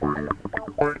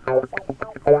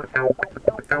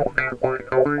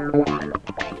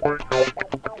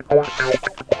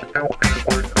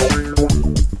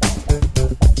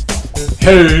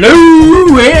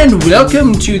Hello and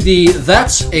welcome to the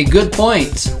That's a Good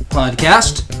Point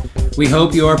podcast. We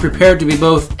hope you are prepared to be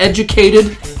both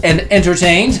educated and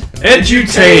entertained.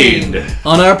 Edutained!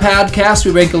 On our podcast,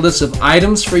 we rank a list of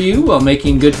items for you while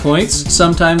making good points.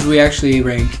 Sometimes we actually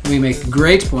make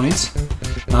great points.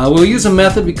 We'll use a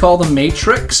method we call the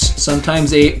matrix,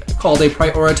 sometimes called a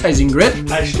prioritizing grid.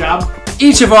 Nice job.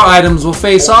 Each of our items will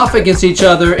face off against each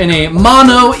other in a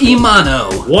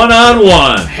mano-a-mano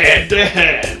One-on-one.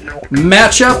 Head-to-head.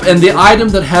 matchup, and the item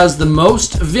that has the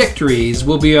most victories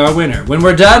will be our winner. When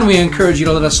we're done, we encourage you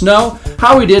to let us know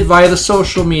how we did via the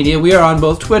social media. We are on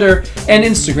both Twitter and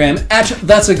Instagram at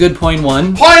That's a Good Point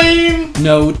 1. Point!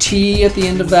 No T at the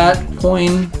end of that.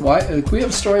 Point. Why? We have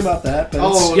a story about that.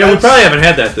 But Yeah, we probably haven't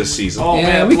had that this season. Oh,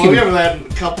 Yeah, man. we We haven't had a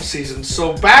couple seasons.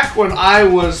 So back when I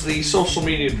was the social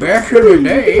media back in the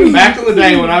day. back in the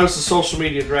day when I was the social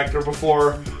media director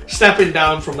before stepping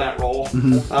down from that role,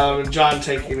 and John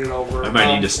taking it over. I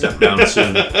might need to step down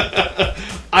soon.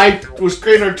 I was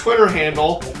creating our Twitter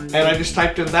handle, and I just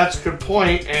typed in "That's a Good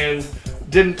Point" and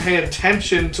didn't pay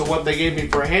attention to what they gave me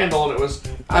for a handle, and it was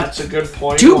 "That's a Good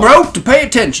Point." Too broke to pay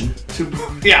attention.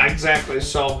 Yeah, exactly.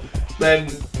 So then,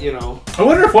 I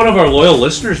wonder if one of our loyal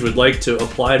listeners would like to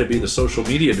apply to be the social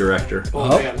media director. oh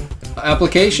man.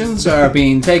 Applications are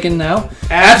being taken now.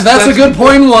 At That's a Good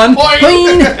Point 1.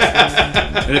 Point.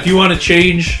 And if you want to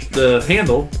change the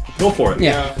handle, go for it.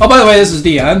 Yeah. Oh, by the way, this is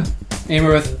Dion. And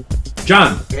we're with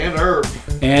John. And Herb.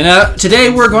 And today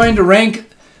we're going to rank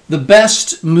the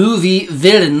best movie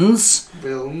villains.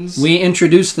 Villains. We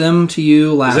introduced them to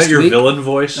you last week. Is that your villain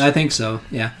voice? I think so,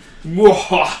 yeah.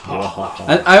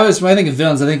 Mwahaha. I always, when I think of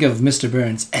villains, I think of Mr.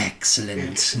 Burns.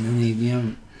 Excellent. And then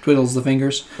he, twiddles the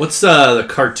fingers. What's the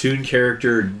cartoon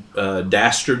character,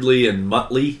 Dastardly and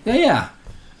Muttley? Yeah.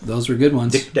 Those were good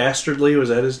ones. Dick Dastardly, was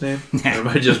that his name? Or am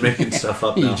I just making stuff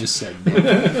up now? You just said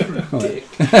Dick.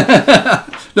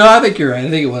 No, I think you're right. I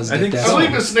think it was Dick. think I Dastardly.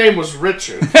 believe his name was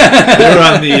Richard. They were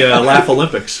on the Laugh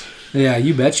Olympics. Yeah,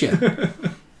 you betcha.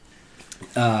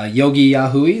 Yogi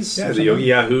Yahooies? Yeah, the Yogi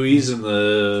Yahooies and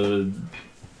the...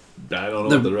 I don't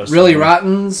know what the rest Really of them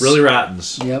Rottens. Really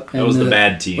Rottens. Yep. That was the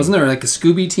bad team. Wasn't there like a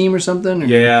Scooby team or something? Or?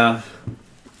 Yeah.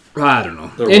 I don't know.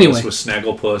 There Anyway. was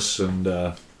Snagglepuss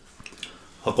and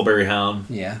Huckleberry Hound.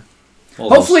 Yeah. All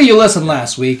Hopefully you listened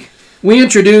last week. We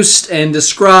introduced and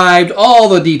described all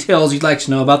the details you'd like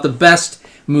to know about the best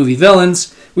movie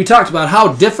villains. We talked about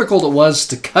how difficult it was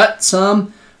to cut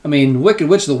some. I mean, Wicked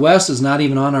Witch of the West is not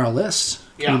even on our list.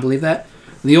 Can Yeah. you believe that?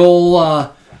 The old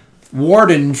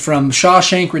warden from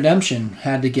Shawshank Redemption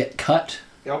had to get cut.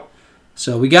 Yep.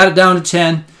 So we got it down to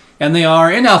 10, and they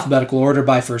are in alphabetical order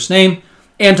by first name.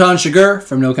 Anton Chigurh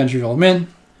from No Country for Old Men.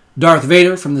 Darth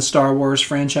Vader from the Star Wars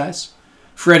franchise.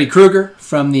 Freddy Krueger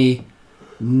from the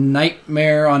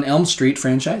Nightmare on Elm Street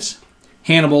franchise.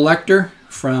 Hannibal Lecter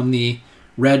from the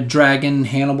Red Dragon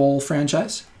Hannibal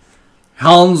franchise.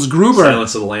 Hans Gruber.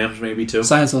 Silence of the Lambs, maybe, too.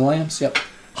 Silence of the Lambs, yep.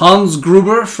 Hans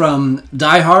Gruber from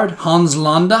Die Hard. Hans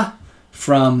Landa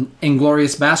from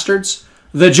Inglourious Bastards.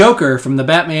 The Joker from the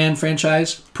Batman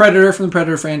franchise. Predator from the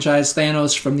Predator franchise.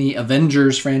 Thanos from the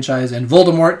Avengers franchise. And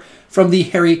Voldemort from the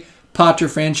Harry Potter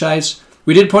franchise.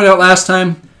 We did point out last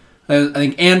time, I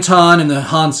think Anton and the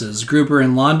Hanses, Gruber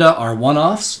and Landa, are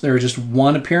one-offs. They were just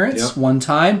one appearance, one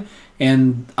time.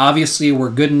 And obviously were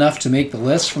good enough to make the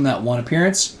list from that one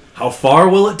appearance. How far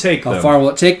will it take them? How far will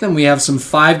it take them? We have some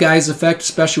Five Guys effect,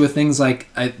 especially with things like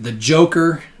the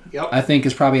Joker. Yep. I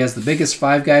think probably has the biggest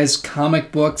Five Guys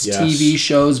comic books, Yes. TV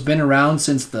shows, been around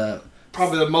since the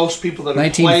Probably the most people that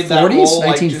have played that 1940s, role.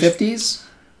 1950s,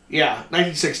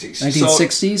 1960s.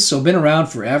 1960s. So been around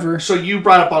forever. So you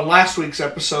brought up on last week's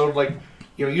episode,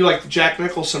 you like the Jack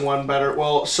Nicholson one better.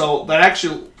 Well, so that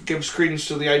actually gives credence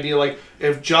to the idea,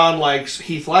 if John likes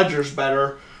Heath Ledger's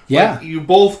better, you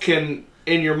both can,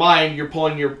 in your mind, you're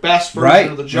pulling your best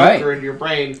version of the Joker in your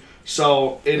brain.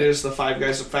 So it is the Five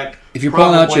Guys effect. If you're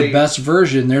pulling out your best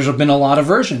version, there's been a lot of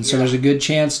versions, so there's a good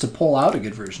chance to pull out a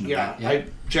good version of that. Yeah,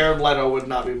 Jared Leto would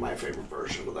not be my favorite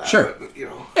version of that. Sure. But,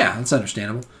 Yeah, that's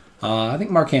understandable. I think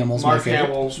Mark Hamill's my favorite. Mark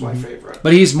Hamill's my favorite.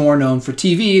 But he's more known for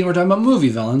TV, and we're talking about movie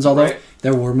villains, although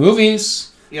there were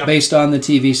movies based on the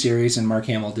TV series, and Mark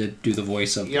Hamill did do the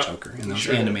voice of the Joker in those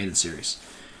animated series.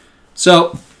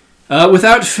 So,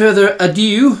 without further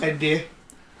ado,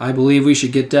 I believe we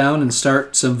should get down and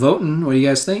start some voting. What do you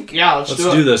guys think? Yeah, Let's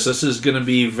do this. This is going to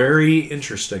be very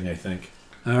interesting, I think.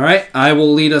 All right, I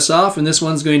will lead us off, and this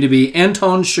one's going to be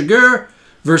Anton Chigurh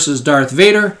versus Darth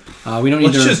Vader. We don't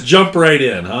need Let's just jump right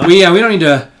in, huh? We don't need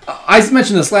to. I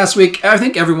mentioned this last week. I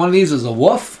think every one of these is a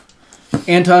woof.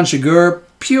 Anton Chigurh,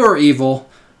 pure evil.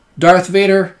 Darth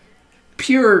Vader,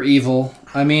 pure evil.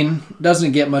 I mean,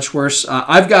 doesn't get much worse.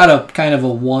 I've got a kind of a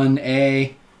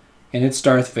 1A, and it's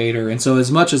Darth Vader. And so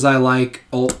as much as I like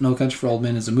No Country for Old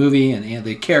Men as a movie and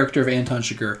the character of Anton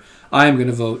Chigurh, I am going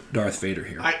to vote Darth Vader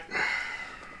here.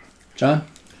 John?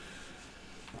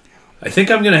 I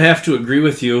think I'm going to have to agree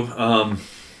with you.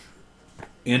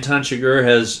 Anton Chigurh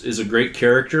is a great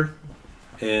character,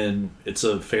 and it's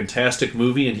a fantastic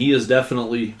movie, and he is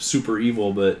definitely super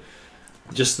evil, but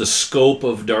just the scope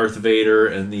of Darth Vader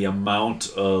and the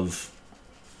amount of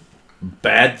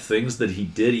bad things that he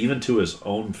did, even to his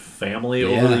own family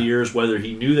over the years, whether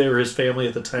he knew they were his family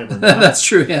at the time or not. That's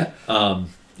true, yeah.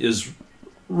 Is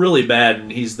really bad,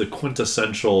 and he's the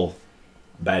quintessential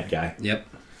bad guy. Yep.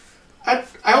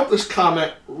 I hope this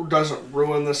comment doesn't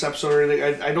ruin this episode or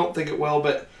anything. I don't think it will,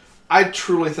 but I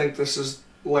truly think this is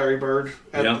Larry Bird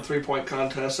at the 3-point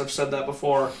contest. I've said that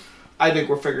before. I think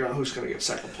we're figuring out who's going to get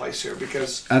second place here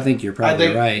because I think you're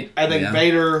probably right. I think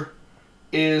Vader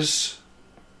is...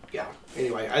 Yeah,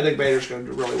 anyway, I think Vader's going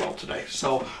to do really well today.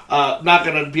 So, not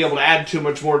going to be able to add too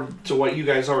much more to what you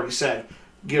guys already said.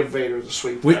 Give Vader the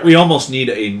sweep. We almost need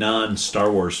a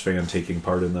non-Star Wars fan taking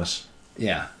part in this.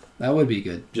 Yeah, that would be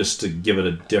good. Just to give it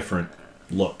a different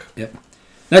look. Yep.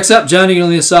 Next up, John, you're going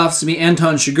to lead us off. It's going to be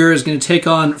Anton Chigurh is going to take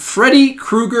on Freddy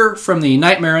Krueger from the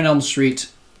Nightmare on Elm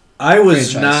Street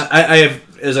franchise. I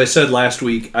have, as I said last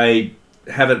week, I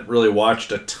haven't really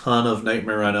watched a ton of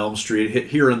Nightmare on Elm Street,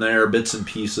 here and there, bits and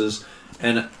pieces.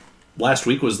 And last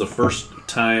week was the first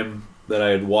time that I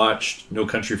had watched No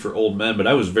Country for Old Men, but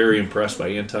I was very impressed by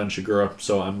Anton Chigurh,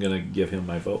 so I'm going to give him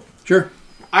my vote. Sure.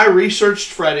 I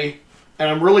researched Freddy, and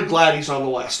I'm really glad he's on the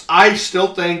list. I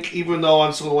still think, even though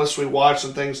on some of the lists we watched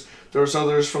and things, there's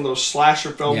others from those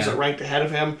slasher films that ranked ahead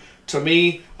of him. To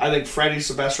me, I think Freddy's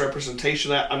the best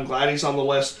representation of that. I'm glad he's on the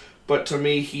list, but to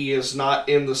me, he is not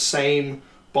in the same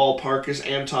ballpark as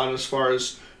Anton as far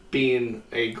as being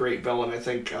a great villain. I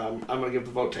think I'm going to give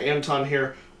the vote to Anton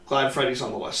here. Glad Freddy's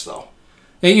on the list, though.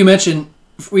 Hey, you mentioned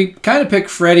we kind of picked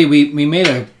Freddy. We made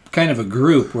a kind of a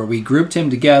group where we grouped him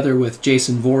together with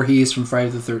Jason Voorhees from Friday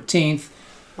the 13th,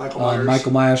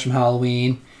 Michael Myers from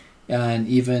Halloween, and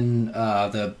even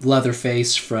the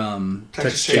Leatherface from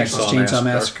Texas Chainsaw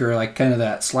Massacre, like kind of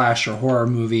that slasher horror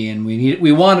movie. And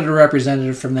we wanted a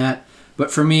representative from that.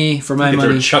 But for me, for my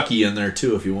money, throw Chucky in there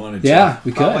too if you wanted to. Yeah,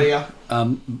 we could. Yeah.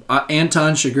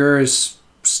 Anton Chigurh is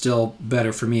still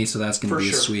better for me, so that's going to be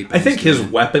a sweep. I think his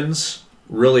weapons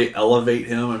really elevate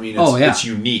him. I mean, it's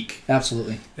unique.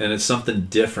 Absolutely. And it's something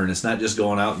different. It's not just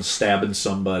going out and stabbing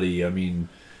somebody. I mean,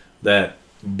 that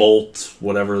bolt,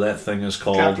 whatever that thing is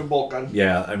called. Captain Bolt Gun.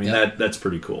 Yeah, I mean, that's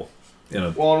pretty cool.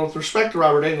 Well, and with respect to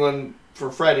Robert Englund,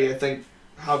 for Freddy, I think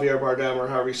Javier Bardem, or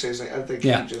however he says it, I think he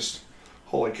just...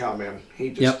 Holy cow, man. He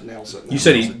just nails it. You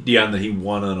said that he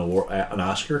won an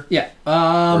Oscar? Yeah.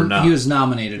 He was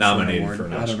nominated for an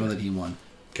award. I don't know that he won.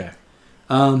 Okay.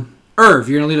 Irv,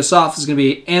 you're going to lead us off. It's going to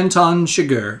be Anton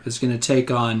Chigurh is going to take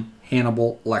on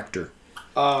Hannibal Lecter.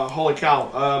 Holy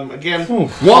cow. Again,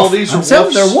 all these are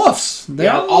woofs. They're woofs. They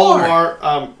all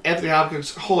are. Anthony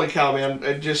Hopkins, holy cow, man.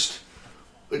 It just...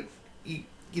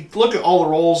 You look at all the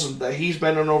roles that he's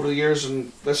been in over the years,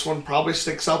 and this one probably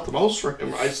sticks out the most for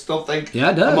him. I still think, it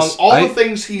does. Among all the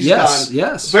things he's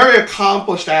done, very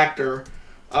accomplished actor.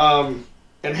 And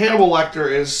Hannibal Lecter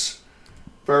is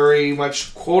very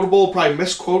much quotable, probably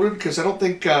misquoted, because I don't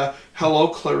think "Hello,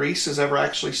 Clarice" is ever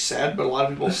actually said, but a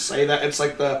lot of people say that. It's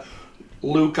like the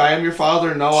Luke, I am your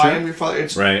father. No, I am your father.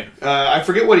 It's right. I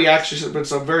forget what he actually said, but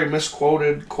it's a very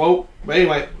misquoted quote. But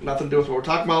anyway, nothing to do with what we're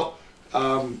talking about.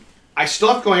 I still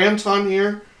have to go Anton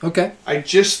here. Okay. I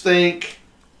just think,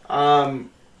 we talked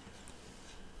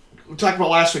about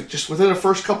last week, just within the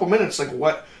first couple minutes, like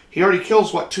he already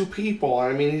kills, 2 people?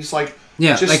 I mean, he's like...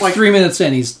 Yeah, just like 3 minutes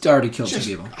in, he's already killed 2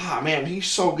 people. Man, he's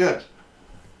so good.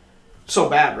 So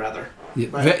bad, rather.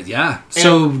 Yeah.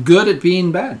 So good at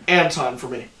being bad. Anton for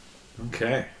me.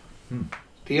 Okay.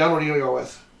 Dion, what are you going to go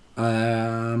with?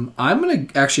 I'm going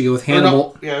to actually go with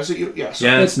Hannibal. No. Yeah, is it you? Yes.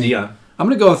 Yeah, it's me. Dion. I'm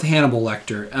going to go with Hannibal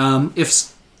Lecter.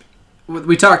 If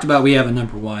we talked about, we have a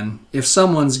number 1. If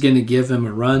someone's going to give him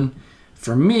a run,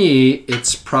 for me,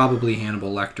 it's probably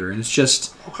Hannibal Lecter, and it's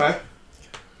just okay.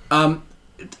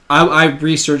 I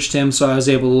researched him, so I was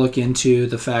able to look into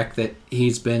the fact that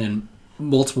he's been in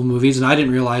multiple movies, and I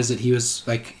didn't realize that he was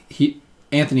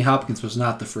Anthony Hopkins was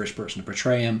not the first person to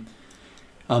portray him.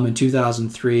 In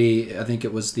 2003, I think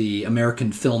it was the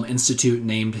American Film Institute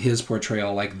named his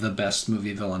portrayal like the best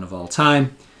movie villain of all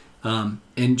time. And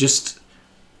just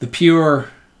the pure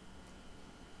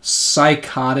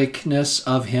psychoticness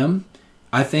of him,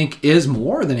 I think, is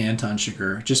more than Anton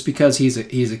Chigurh, just because he's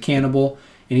a cannibal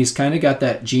and he's kind of got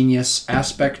that genius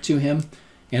aspect to him.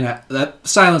 And that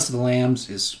Silence of the Lambs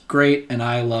is great, and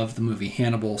I love the movie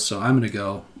Hannibal, so I'm going to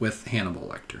go with Hannibal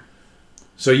Lecter.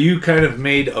 So you kind of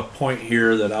made a point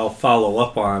here that I'll follow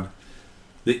up on.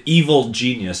 The evil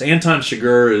genius. Anton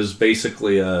Chigurh is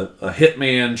basically a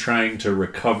hitman trying to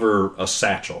recover a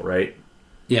satchel, right?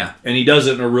 Yeah. And he does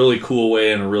it in a really cool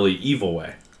way and a really evil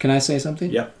way. Can I say something?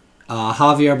 Yep.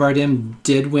 Javier Bardem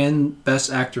did win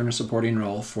Best Actor in a Supporting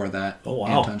Role for that. Oh,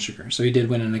 wow. Anton Chigurh. So he did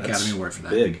win an Academy Award for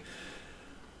that. Big.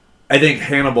 I think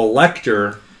Hannibal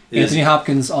Lecter is... Anthony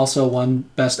Hopkins also won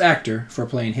Best Actor for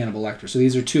playing Hannibal Lecter. So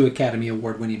these are 2 Academy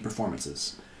Award-winning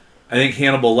performances. I think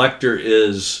Hannibal Lecter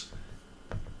is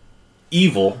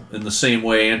evil in the same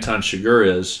way Anton Chigurh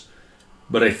is,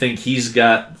 but I think he's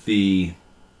got the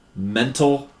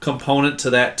mental component to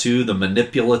that too, the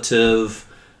manipulative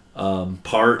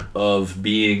part of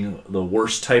being the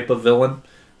worst type of villain.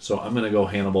 So I'm going to go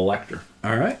Hannibal Lecter.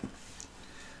 All right.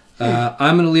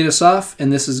 I'm going to lead us off,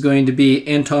 and this is going to be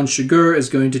Anton Chigurh is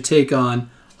going to take on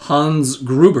Hans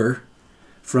Gruber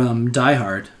from Die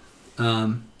Hard.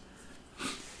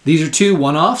 These are 2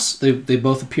 one-offs. They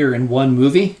both appear in one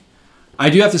movie. I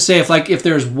do have to say, if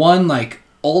there's one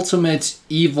ultimate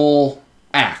evil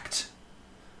act,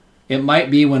 it might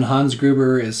be when Hans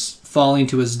Gruber is falling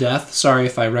to his death. Sorry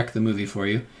if I wreck the movie for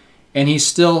you, and he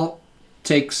still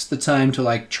takes the time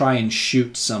to try and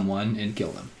shoot someone and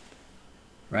kill them.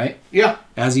 Right? Yeah.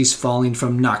 As he's falling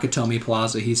from Nakatomi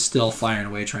Plaza, he's still firing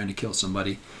away trying to kill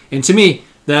somebody. And to me,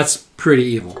 that's pretty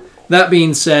evil. That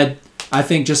being said, I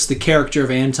think just the character of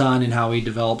Anton and how he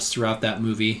develops throughout that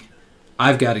movie,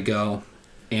 I've got to go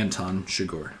Anton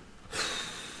Chigurh.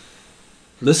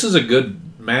 This is a good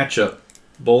matchup,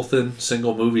 both in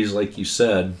single movies, like you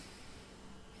said.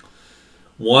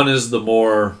 One is the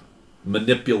more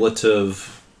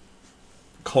manipulative,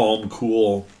 calm,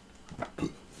 cool,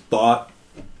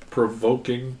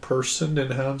 thought-provoking person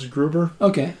in Hans Gruber.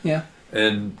 Okay, yeah.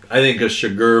 And I think of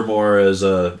Chigurh more as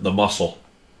the muscle.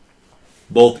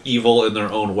 Both evil in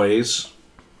their own ways.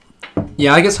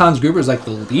 Yeah, I guess Hans Gruber is the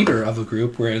leader of a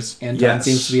group, whereas Anton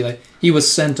seems to be he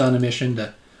was sent on a mission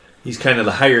to... He's kind of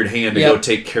the hired hand to go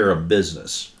take care of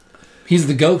business. He's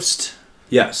the ghost.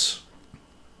 Yes.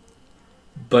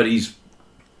 But he's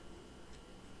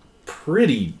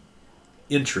pretty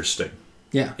interesting.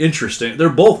 Yeah. Interesting. They're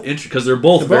both interesting because they're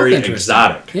both very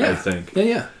exotic, I think.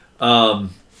 Yeah.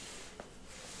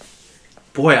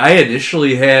 Boy, I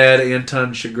initially had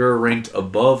Anton Chigurh ranked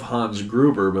above Hans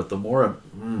Gruber, but the more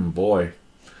boy.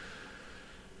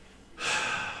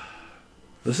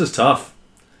 This is tough.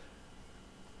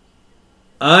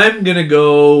 I'm going to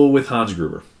go with Hans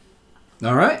Gruber.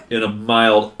 All right. In a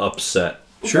mild upset.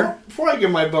 Sure. Before I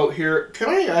give my vote here, can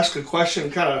I ask a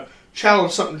question, kind of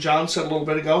challenge something John said a little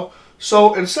bit ago?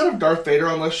 So instead of Darth Vader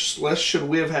on this list, should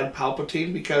we have had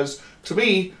Palpatine? Because to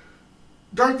me,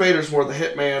 Darth Vader's more the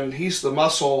hitman, he's the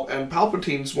muscle, and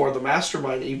Palpatine's more the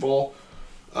mastermind evil.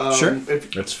 Sure.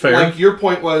 That's fair. Like your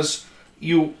point was,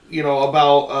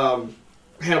 about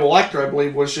Hannibal Lecter, I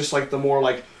believe, was just the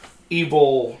more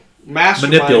evil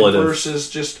mastermind versus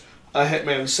just a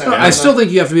hitman sent. No, I still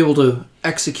think you have to be able to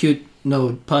execute,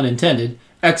 no pun intended,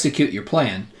 execute your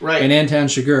plan. Right. And Anton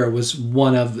Chigurh was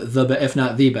one of the, if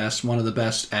not the best, one of the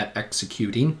best at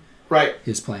executing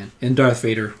his plan. And Darth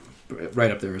Vader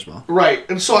right up there as well. Right.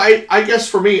 And so I guess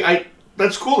for me,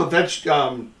 that's cool that's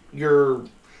your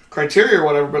criteria or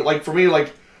whatever, but for me,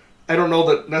 I don't know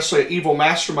that necessarily an evil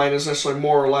mastermind is necessarily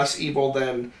more or less evil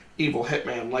than evil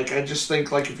hitman. I just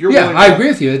think if you're willing I agree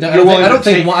with you.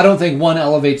 I don't think one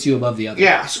elevates you above the other.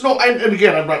 Yeah. So no, and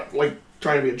again, I'm not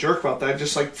trying to be a jerk about that.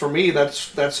 Just for me,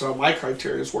 that's how my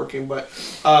criteria is working. But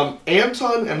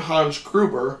Anton and Hans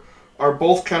Gruber are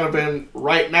both kind of in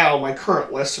right now my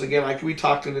current list, and again, we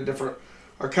talked into different,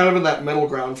 are kind of in that middle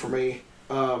ground for me.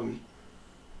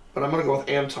 But I'm going to go with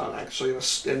Anton actually,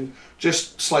 and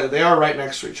just slightly. They are right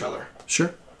next to each other.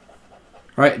 Sure.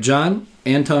 All right, John.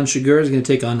 Anton Chigurh is going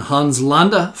to take on Hans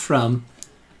Landa from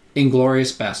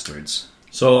Inglourious Basterds.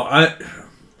 So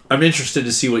I'm interested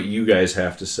to see what you guys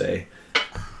have to say.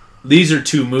 These are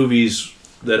 2 movies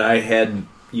that I hadn't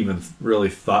even really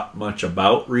thought much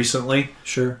about recently.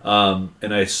 Sure.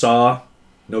 And I saw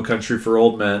No Country for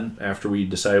Old Men after we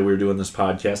decided we were doing this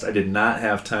podcast. I did not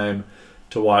have time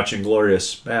to watch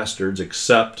Inglourious Basterds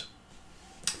except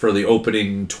for the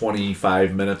opening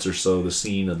 25 minutes or so, the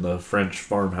scene in the French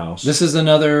farmhouse. This is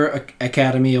another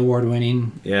Academy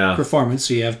Award-winning performance.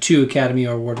 So you have 2 Academy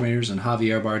Award winners in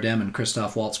Javier Bardem and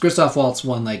Christoph Waltz. Christoph Waltz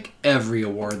won every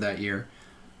award that year.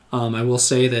 I will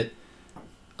say that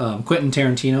Quentin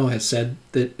Tarantino has said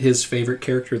that his favorite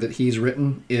character that he's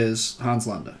written is Hans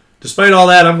Landa. Despite all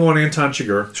that, I'm going Anton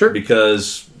Chigurh. Sure.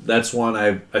 Because that's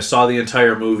one I saw the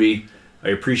entire movie. I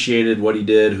appreciated what he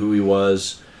did, who he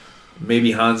was.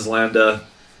 Maybe Hans Landa,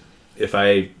 if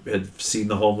I had seen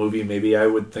the whole movie, maybe I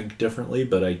would think differently,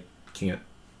 but I can't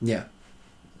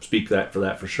speak for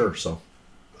that for sure. So,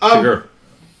 Chigurh.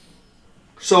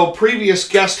 So, previous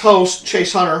guest host,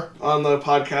 Chase Hunter, on the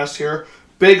podcast here,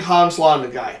 big Hans Landa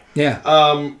guy. Yeah.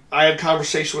 I had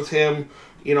conversation with him.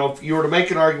 You know, if you were to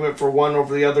make an argument for one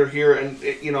over the other here, and,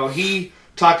 he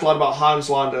talked a lot about Hans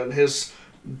Landa and his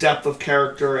depth of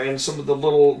character and some of the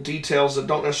little details that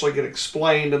don't necessarily get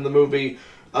explained in the movie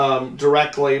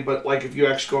directly, but like if you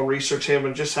actually go and research him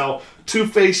and just how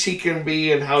two-faced he can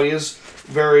be and how he is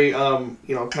very, kind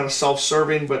of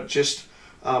self-serving, but just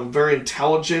very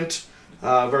intelligent,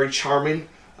 very charming.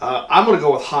 I'm going to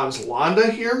go with Hans Landa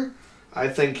here. I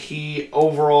think he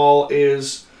overall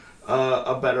is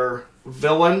a better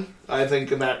villain. I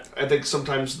think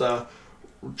sometimes the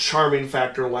charming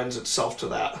factor lends itself to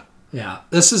that. Yeah,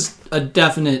 this is a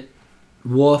definite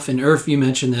wolf, and Irf, you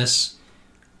mentioned this.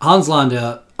 Hans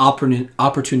Landa,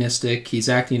 opportunistic. He's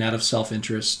acting out of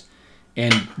self-interest,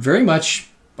 and very much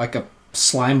like a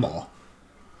slime ball.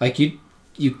 Like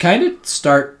you kind of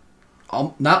start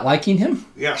not liking him.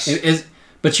 Yes.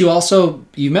 But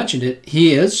you mentioned it.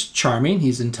 He is charming.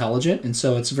 He's intelligent, and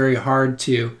so it's very hard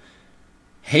to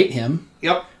hate him.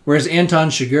 Yep. Whereas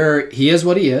Anton Chigurh, he is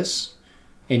what he is,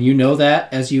 and you know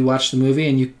that as you watch the movie,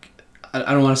 and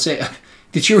I don't want to say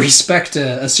that you respect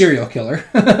a serial killer,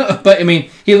 but I mean,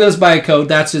 he lives by a code.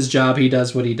 That's his job. He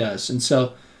does what he does. And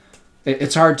so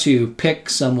it's hard to pick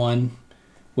someone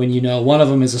when you know one of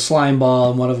them is a slime ball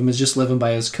and one of them is just living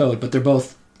by his code, but they're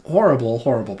both horrible,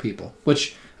 horrible people,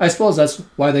 which I suppose that's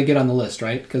why they get on the list,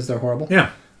 right? Because they're horrible.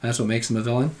 Yeah. That's what makes them a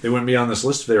villain. They wouldn't be on this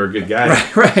list if they were a good guy.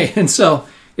 Right. And so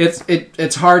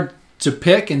it's hard to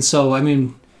pick. And so, I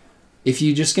mean, if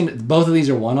you just both of these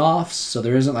are one-offs, so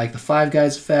there isn't like the Five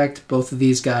Guys effect. Both of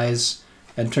these guys,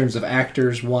 in terms of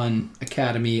actors, won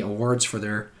Academy Awards for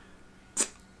their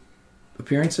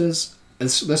appearances.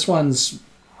 This one's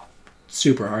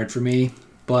super hard for me,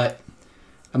 but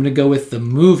I'm going to go with the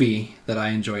movie that I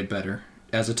enjoyed better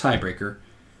as a tiebreaker,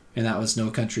 and that was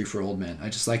No Country for Old Men. I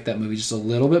just like that movie just a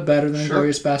little bit better than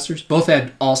Inglourious Basterds. Both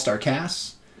had all-star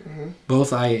casts. Mm-hmm.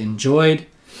 Both I enjoyed.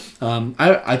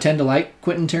 I tend to like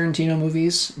Quentin Tarantino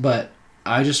movies, but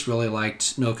I just really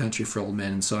liked No Country for Old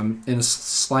Men, and so I'm in a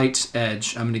slight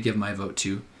edge. I'm going to give my vote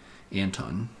to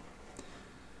Anton.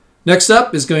 Next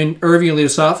up is Irving will lead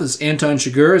us off, as Anton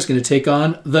Chigurh is going to take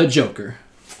on the Joker.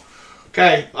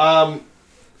 Okay,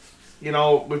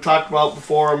 we've talked about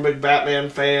before, I'm a big Batman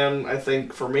fan. I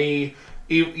think for me,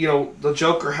 the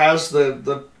Joker has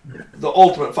the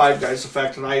ultimate Five Guys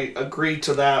effect, and I agree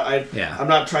to that. I'm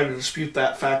not trying to dispute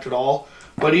that fact at all.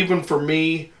 But even for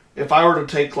me, if I were to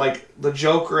take like the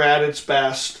Joker at his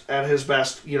best,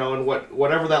 and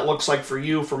whatever that looks like for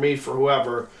you, for me, for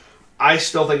whoever, I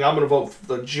still think I'm going to vote for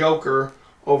the Joker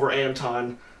over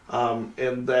Anton.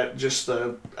 And that just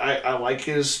I like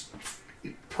his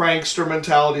prankster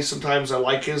mentality. Sometimes I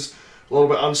like his a little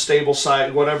bit unstable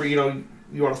side, whatever you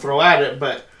want to throw at it.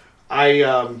 But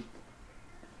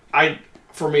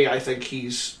for me, I think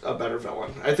he's a better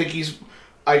villain. I think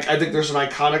I think there's an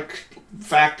iconic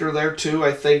factor there too.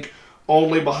 I think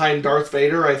only behind Darth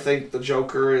Vader, I think the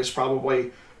Joker is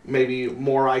probably maybe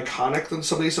more iconic than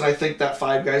some of these, and I think that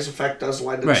Five Guys effect does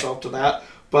lend itself to that.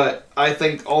 But I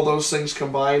think all those things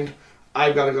combined,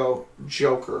 I've got to go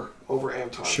Joker over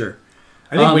Anton. Sure.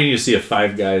 I think we need to see if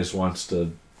Five Guys wants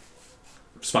to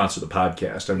sponsor the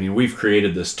podcast. I mean, we've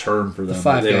created this term for them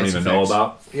that they don't even know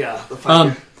about. Yeah, the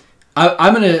Five Guys.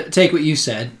 I'm going to take what you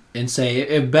said and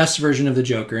say a best version of the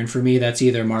Joker, and for me that's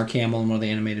either Mark Hamill in one of the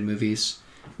animated movies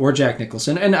or Jack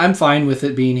Nicholson, and I'm fine with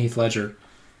it being Heath Ledger.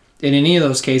 In any of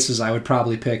those cases, I would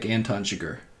probably pick Anton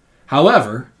Chigurh.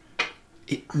 However,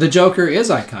 the Joker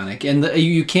is iconic, and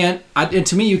you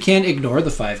can't ignore the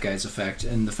Five Guys effect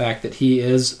and the fact that he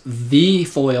is the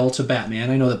foil to Batman.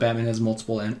 I know that Batman has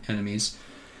multiple enemies,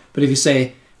 but if you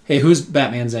say, hey, who's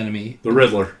Batman's enemy? The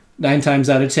Riddler. 9 times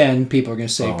out of 10, people are going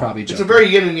to say probably Joker. It's a very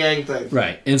yin and yang thing.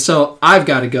 Right. And so I've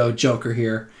got to go Joker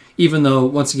here, even though,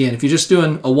 once again, if you're just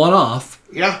doing a one-off,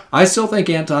 I still think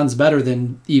Anton's better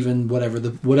than even whatever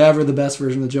the best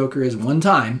version of the Joker is one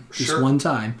time. Just one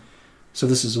time. So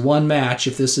this is one match.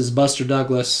 If this is Buster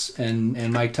Douglas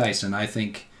and Mike Tyson, I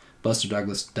think Buster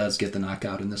Douglas does get the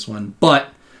knockout in this one. But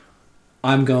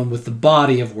I'm going with the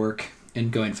body of work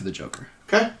and going for the Joker.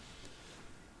 Okay.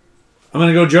 I'm going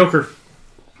to go Joker.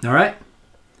 All right.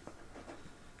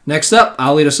 Next up,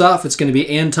 I'll lead us off. It's going to be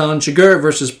Anton Chigurh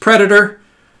versus Predator.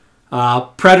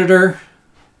 Predator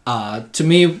To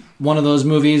me, one of those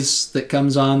movies that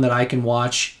comes on that I can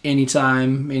watch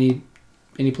anytime,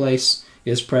 any place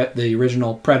is the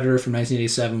original Predator from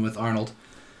 1987 with Arnold.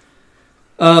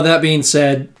 That being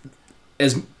said,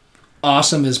 as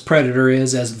awesome as Predator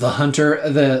is as The Hunter,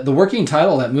 the working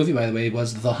title of that movie, by the way,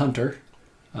 was The Hunter.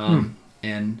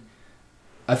 And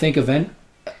I think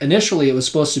initially it was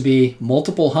supposed to be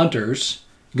multiple hunters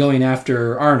going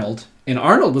after Arnold. And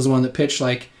Arnold was the one that pitched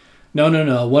like,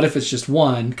 no, what if it's just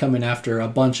one coming after a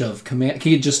bunch of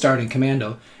he just started in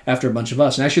Commando after a bunch of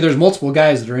us. And actually there's multiple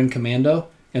guys that are in Commando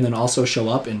and then also show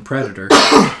up in Predator.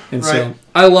 And so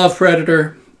I love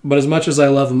Predator, but as much as I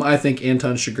love him, I think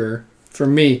Anton Chigurh, for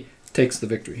me, takes the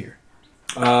victory here.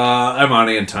 I'm on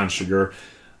Anton Chigurh.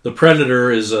 The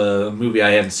Predator is a movie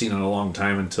I hadn't seen in a long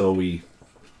time until we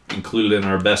included in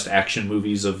our best action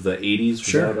movies of the 80s.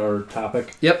 Was that our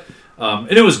topic? Yep.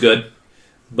 And it was good,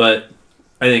 but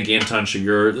I think Anton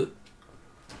Chigurh,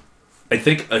 I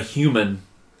think a human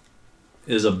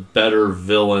is a better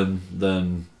villain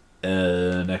than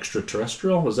an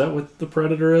extraterrestrial. Is that what the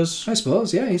Predator is? I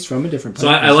suppose, yeah. He's from a different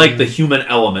planet. So I like the human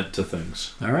element to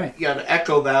things. All right. Yeah, to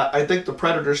echo that, I think the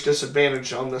Predator's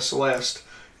disadvantage on this list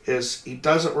is he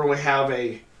doesn't really have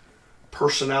a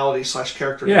personality /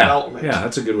 character development. Yeah,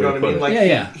 that's a good way to put it. Like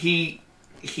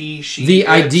she. The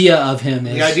idea of him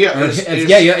is. The idea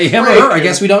is him or her. I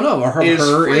guess we don't know. Or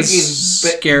her is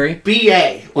scary.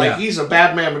 BA. Like he's a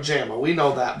bad man pajama. We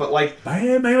know that, but like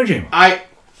bad man pajama.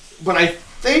 But I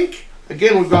think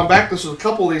again we've gone back. This with a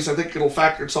couple of these. I think it'll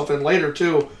factor itself in later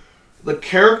too. The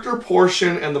character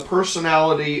portion and the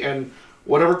personality and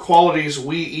whatever qualities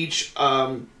we each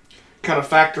kind of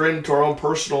factor into our own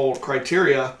personal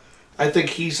criteria. I think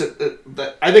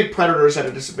I think Predator's at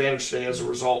a disadvantage today as a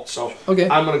result. So okay.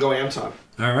 I'm going to go Anton.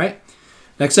 All right.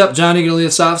 Next up, Johnny going to lead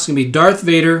us off. It's going to be Darth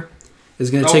Vader is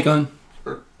going to take on.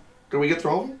 Do we get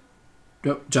through all of them?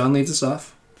 Yep. John leads us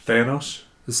off. Thanos.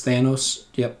 It's Thanos.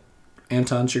 Yep.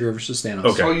 Anton Chigurh versus Thanos.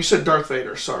 Okay. Oh, you said Darth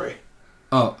Vader. Sorry.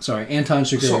 Oh, sorry. Anton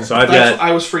Chigurh. So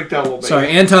I was freaked out a little bit. Sorry,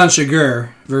 Anton Chigurh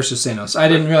versus Thanos. I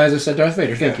didn't realize I said Darth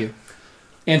Vader. Thank you.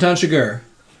 Anton Chigurh.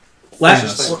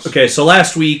 So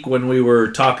last week when we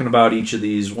were talking about each of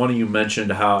these, one of you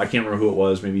mentioned how, I can't remember who it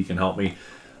was, maybe you can help me,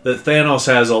 that Thanos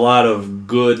has a lot of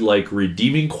good, like,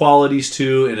 redeeming qualities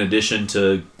too, in addition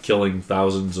to killing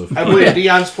thousands of people. I believe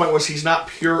Dion's point was he's not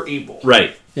pure evil.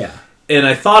 Right. Yeah. And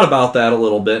I thought about that a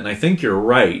little bit, and I think you're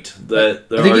right. That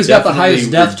I think he's got the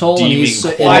highest death toll, and he's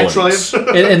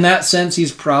in that sense,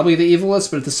 he's probably the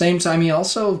evilest, but at the same time, he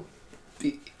also...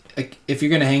 If you're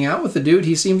going to hang out with the dude,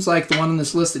 he seems like the one on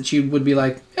this list that you would be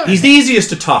like... Yeah, he's the easiest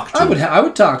to talk to. I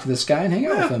would talk to this guy and hang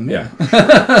out with him. Yeah.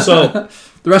 So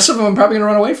the rest of them I'm probably going to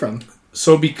run away from.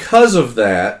 So because of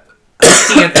that,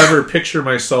 I can't ever picture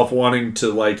myself wanting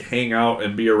to like hang out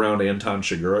and be around Anton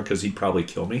Chigurh because he'd probably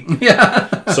kill me.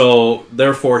 Yeah. So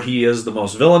therefore, he is the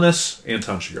most villainous.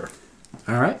 Anton Chigurh.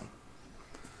 All right.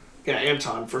 Yeah,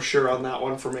 Anton for sure on that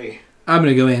one for me. I'm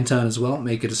going to go Anton as well.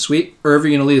 Make it a sweep. Irv,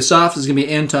 you're going to lead us off. Is going to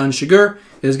be Anton Chigurh.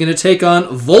 Is going to take on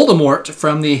Voldemort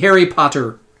from the Harry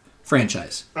Potter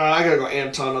franchise. I got to go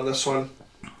Anton on this one.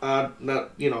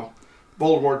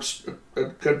 Voldemort's a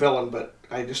good villain, but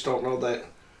I just don't know that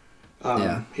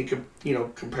he could,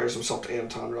 compares himself to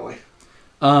Anton really.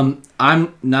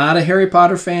 I'm not a Harry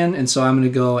Potter fan, and so I'm going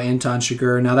to go Anton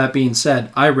Chigurh. Now that being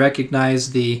said, I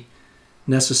recognize the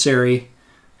necessary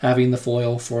having the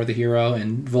foil for the hero,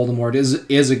 and Voldemort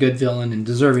is a good villain and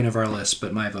deserving of our list,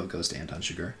 but my vote goes to Anton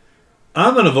Chigurh.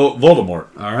 I'm going to vote Voldemort.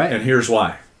 All right. And here's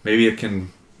why. Maybe it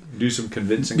can do some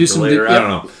convincing for later. I don't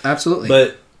know. Absolutely.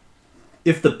 But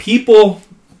if the people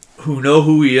who know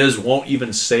who he is won't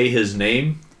even say his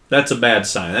name, that's a bad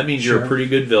sign. That means you're a pretty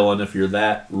good villain if you're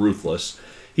that ruthless.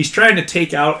 He's trying to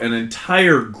take out an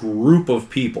entire group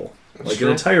of people, an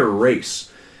entire race.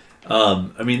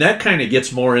 That kind of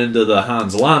gets more into the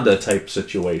Hans Landa type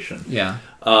situation. Yeah.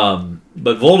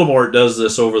 But Voldemort does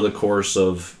this over the course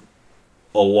of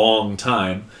a long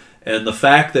time, and the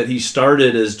fact that he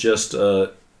started as just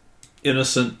a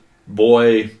innocent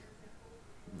boy,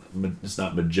 it's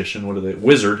not magician, what are they?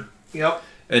 Wizard. Yep.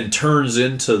 And turns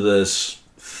into this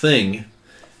thing,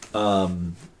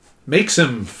 makes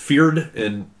him feared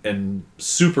and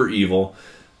super evil.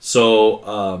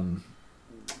 So,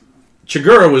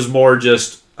 Chigurh was more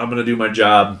just, I'm going to do my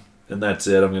job, and that's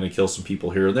it. I'm going to kill some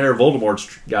people here and there.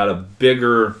 Voldemort's got a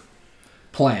bigger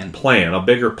plan, a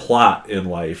bigger plot in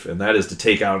life, and that is to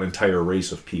take out an entire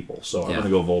race of people. So I'm going to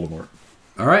go Voldemort.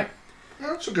 All right. Yeah,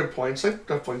 that's a good point. So I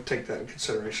definitely take that in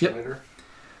consideration later.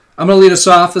 I'm going to lead us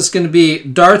off. This is going to be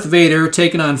Darth Vader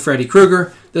taking on Freddy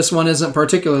Krueger. This one isn't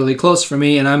particularly close for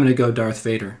me, and I'm going to go Darth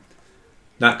Vader.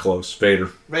 Not close.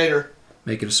 Vader. Vader.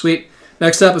 Make it a sweep.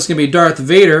 Next up is going to be Darth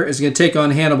Vader is going to take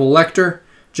on Hannibal Lecter.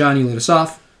 John, you lead us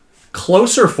off.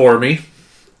 Closer for me.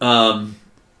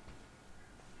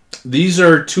 These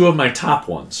are two of my top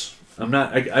ones. I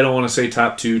don't want to say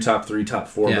top 2, top 3, top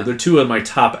 4, but they're two of my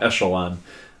top echelon.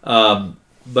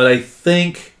 But I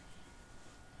think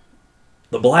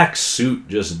the black suit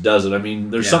just does it. I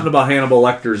mean, there's something about Hannibal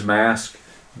Lecter's mask,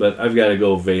 but I've got to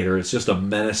go Vader. It's just a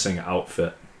menacing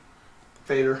outfit.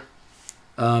 Vader.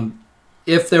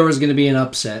 If there was going to be an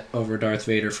upset over Darth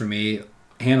Vader for me,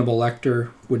 Hannibal Lecter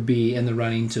would be in the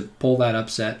running to pull that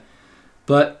upset.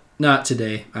 But not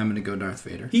today. I'm going to go Darth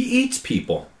Vader. He eats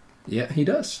people. Yeah, he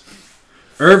does.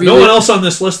 Irv, no one else on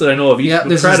this list that I know of eats. Yeah,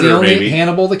 this Predator, is the only maybe.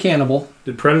 Hannibal the Cannibal.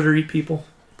 Did Predator eat people?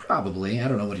 Probably. I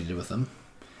don't know what he did with them.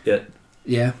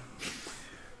 Yeah.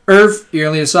 Irv, you're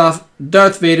going to lead us off.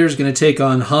 Darth Vader is going to take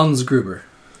on Hans Gruber.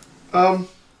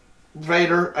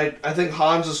 Vader. I think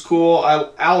Hans is cool.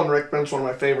 Alan Rickman's one of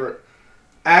my favorite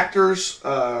actors.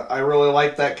 I really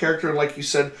like that character. And like you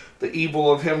said, the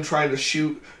evil of him trying to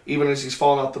shoot even as he's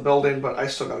falling out the building. But I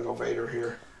still got to go Vader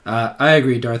here. I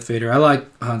agree, Darth Vader. I like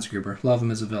Hans Gruber. Love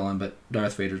him as a villain, but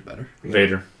Darth Vader's better.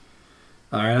 Vader.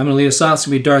 All right, I'm going to lead us off. It's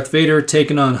going to be Darth Vader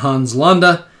taking on Hans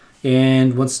Landa.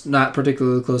 And what's not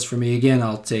particularly close for me, again,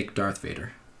 I'll take Darth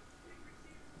Vader.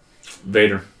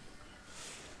 Vader.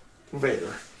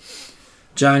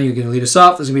 John, you're going to lead us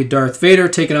off. This is going to be Darth Vader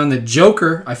taking on the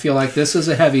Joker. I feel like this is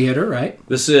a heavy hitter, right?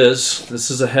 This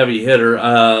is a heavy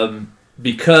hitter.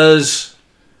 Because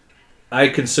I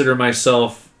consider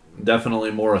myself definitely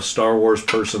more a Star Wars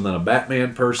person than a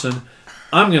Batman person.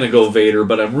 I'm going to go Vader,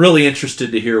 but I'm really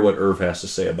interested to hear what Irv has to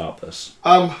say about this.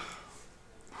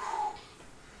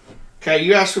 Okay,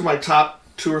 you asked me my top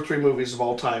 2 or 3 movies of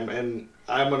all time, and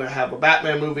I'm going to have a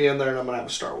Batman movie in there, and I'm going to have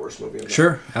a Star Wars movie in there.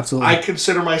 Sure, absolutely. I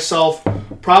consider myself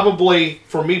probably,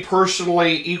 for me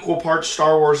personally, equal parts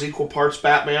Star Wars, equal parts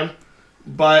Batman.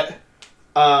 But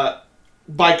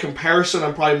by comparison,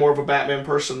 I'm probably more of a Batman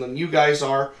person than you guys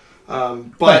are.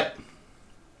 But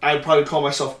I'd probably call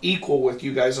myself equal with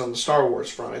you guys on the Star Wars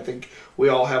front. I think we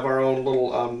all have our own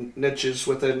little niches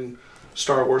within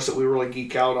Star Wars that we really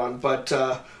geek out on. But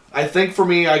I think for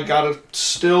me, I got to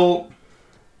still...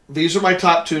 These are my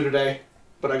top 2 today,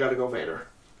 but I got to go Vader.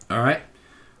 All right.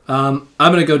 I'm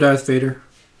going to go Darth Vader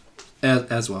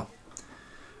as well.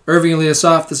 Irving, lead us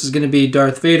off. This is going to be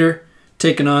Darth Vader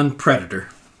taking on Predator.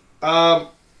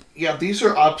 Yeah, these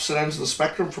are opposite ends of the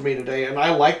spectrum for me today, and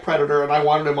I like Predator, and I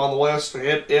wanted him on the list,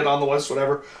 it on the list,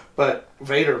 whatever, but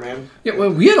Vader, man. Yeah,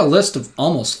 well, we had a list of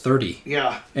almost 30.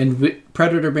 Yeah. And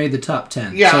Predator made the top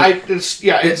 10. Yeah,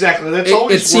 so exactly. That's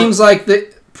always... It seems like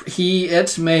that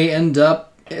it may end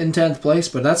up in 10th place,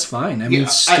 but that's fine. I mean,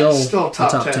 it's still a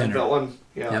top 10 villain.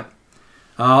 Yeah. Yep.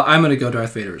 I'm going to go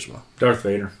Darth Vader as well. Darth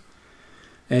Vader.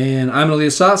 And I'm going to lead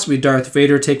us off. So we Darth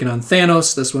Vader taking on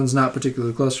Thanos. This one's not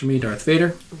particularly close for me. Darth Vader.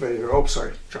 Vader. Oh,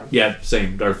 sorry, John. Yeah,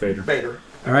 same. Darth Vader. Vader.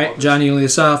 All right, John, you lead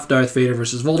us off. Darth Vader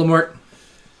versus Voldemort.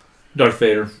 Darth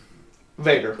Vader.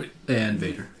 Vader. And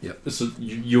Vader. Yep.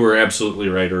 You were absolutely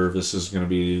right, Irv. This is going to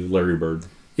be Larry Bird.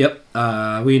 Yep.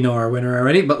 We know our winner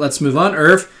already, but let's move on.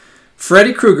 Irv,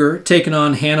 Freddy Krueger taking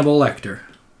on Hannibal Lecter.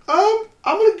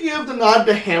 I'm going to give the nod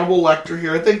to Hannibal Lecter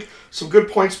here. I think some good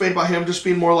points made by him just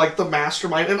being more like the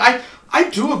mastermind. And I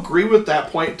do agree with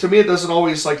that point. To me, it doesn't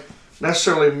always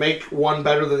necessarily make one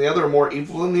better than the other or more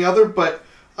evil than the other. But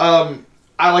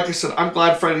like I said, I'm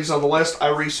glad Freddy's on the list. I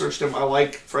researched him. I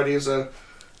like Freddy as a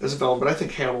villain, but I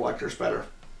think Hannibal Lecter's better.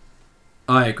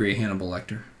 I agree, Hannibal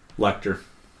Lecter.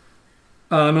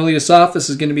 I'm going to lead us off. This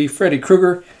is going to be Freddy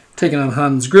Krueger taking on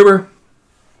Hans Gruber.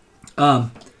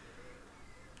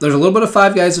 There's a little bit of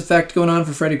Five Guys effect going on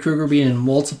for Freddy Krueger being in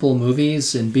multiple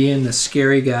movies and being a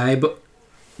scary guy, but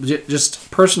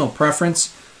just personal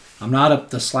preference. I'm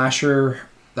not the slasher,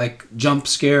 jump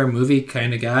scare movie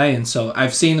kind of guy, and so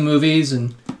I've seen the movies,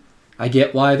 and I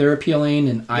get why they're appealing,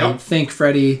 and I think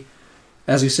Freddy,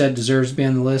 as we said, deserves to be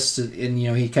on the list, and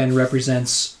he kind of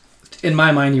represents, in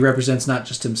my mind, he represents not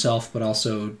just himself, but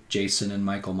also Jason and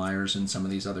Michael Myers and some of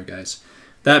these other guys.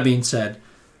 That being said,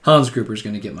 Hans Gruber's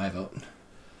going to get my vote.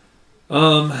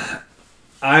 I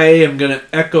am going to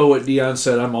echo what Dion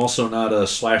said. I'm also not a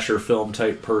slasher film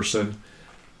type person,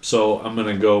 so I'm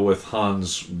going to go with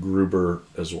Hans Gruber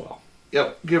as well.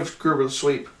 Yep, give Gruber the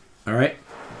sweep. All right.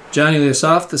 Johnny, lead us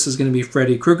off. This is going to be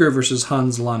Freddy Krueger versus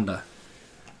Hans Landa.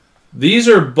 These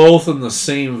are both in the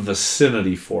same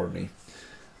vicinity for me.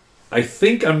 I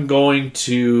think I'm going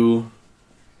to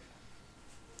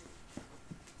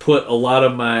put a lot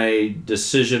of my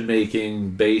decision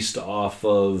making based off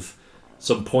of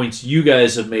some points you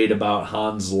guys have made about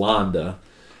Hans Landa.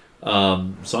 So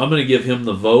I'm going to give him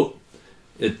the vote.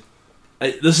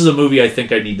 This is a movie I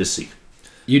think I need to see.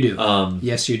 You do.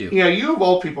 Yes, you do. Yeah, you of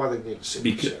all people I think need to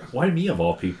see. Why me of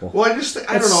all people? Well, I don't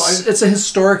know. It's a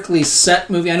historically set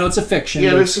movie. I know it's a fiction.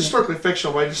 Yeah, it's historically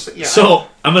fictional, but I just yeah. So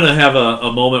I'm going to have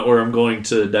a moment where I'm going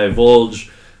to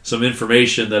divulge some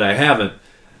information that I haven't.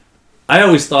 I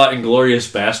always thought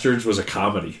Inglourious Bastards was a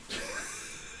comedy.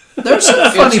 There's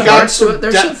some funny parts to it.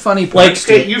 There's some funny parts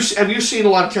to it. Have you seen a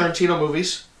lot of Tarantino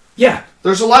movies? Yeah.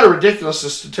 There's a lot of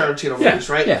ridiculousness to Tarantino movies,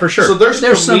 right? Yeah, for sure. So there's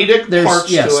comedic parts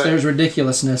to it. There's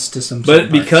ridiculousness to some.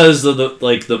 But because of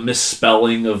the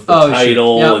misspelling of the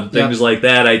title and things like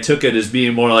that, I took it as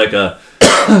being more like a.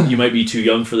 You might be too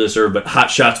young for this, but Hot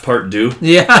Shots Part 2.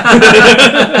 Yeah.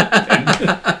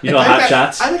 You know Hot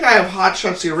Shots? I think I have Hot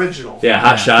Shots the original. Yeah,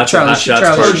 Hot Shots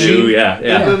Part 2. Yeah.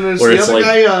 And then there's the other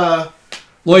guy.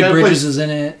 Lloyd Bridges is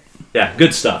in it. Yeah,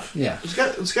 good stuff. Yeah.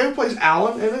 This guy who plays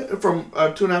Alan in it from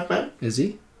 2.5 Men? Is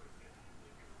he?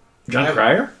 John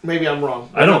Cryer? Maybe I'm wrong.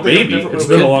 I don't know. Maybe. It's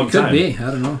been a long time. Could be. I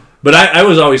don't know. But I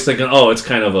was always thinking, it's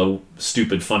kind of a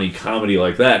stupid, funny comedy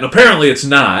like that. And apparently it's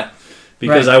not,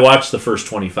 because I watched the first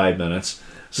 25 minutes.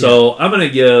 So I'm going to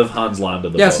give Hans Landa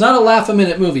the vote. Yeah, it's not a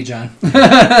laugh-a-minute movie, John.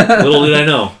 Little did I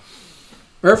know.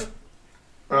 Irv?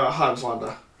 Hans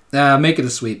Landa. Make it a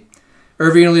sweep.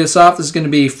 Irving Eliasov, this is going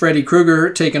to be Freddy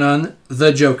Krueger taking on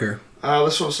the Joker.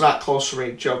 This one's not close for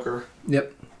me, Joker.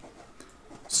 Yep.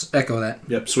 Let's echo that.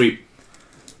 Yep, sweet.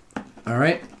 All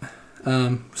right.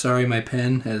 Sorry, my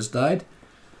pen has died.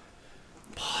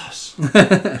 Pause.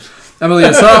 Emily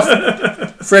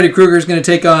Eliasov, Freddy Krueger is going to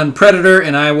take on Predator,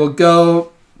 and I will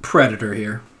go Predator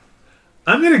here.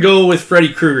 I'm going to go with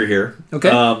Freddy Krueger here. Okay.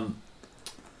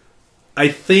 I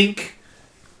think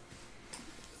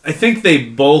they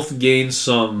both gain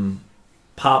some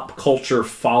pop culture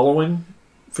following.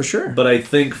 For sure. But I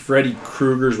think Freddy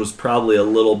Krueger's was probably a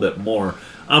little bit more.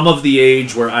 I'm of the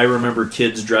age where I remember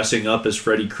kids dressing up as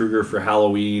Freddy Krueger for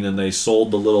Halloween, and they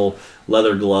sold the little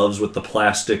leather gloves with the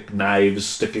plastic knives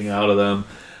sticking out of them.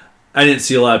 I didn't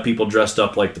see a lot of people dressed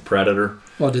up like the Predator.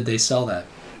 Well, did they sell that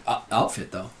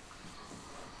outfit, though?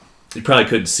 You probably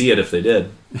couldn't see it if they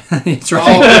did. That's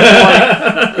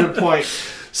right. Good point.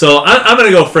 So I'm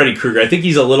going to go Freddy Krueger. I think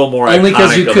he's a little more iconic of a character. Only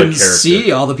because you couldn't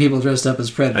see all the people dressed up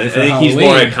as Predator for Halloween. I think he's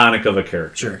more iconic of a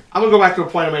character. Sure. I'm going to go back to a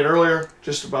point I made earlier,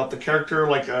 just about the character,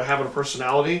 like having a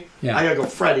personality. Yeah. I got to go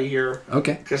Freddy here.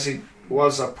 Okay. Because he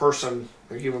was a person,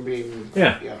 a human being.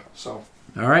 Yeah. Yeah, so.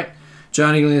 All right.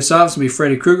 Johnny Eliasov is going to be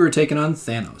Freddy Krueger taking on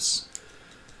Thanos.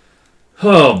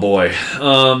 Oh, boy.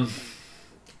 I'm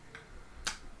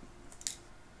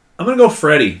going to go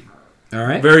Freddy. All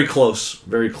right. Very close.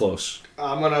 Very close.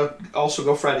 I'm going to also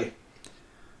go Freddy.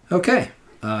 Okay.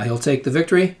 He'll take the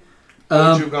victory.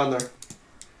 How would you have gone there?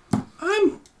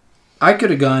 I could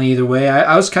have gone either way.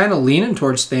 I was kind of leaning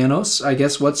towards Thanos. I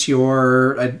guess what's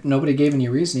your... nobody gave any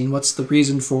reasoning. What's the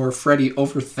reason for Freddy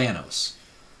over Thanos?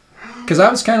 Because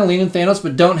I was kind of leaning Thanos,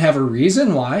 but don't have a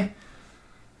reason why.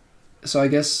 So I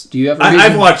guess, do you have a reason?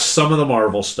 I've watched some of the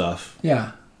Marvel stuff.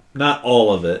 Yeah. Not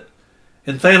all of it.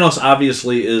 And Thanos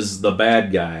obviously is the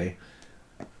bad guy.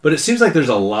 But it seems like there's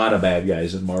a lot of bad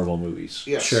guys in Marvel movies.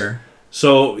 Yes. Sure.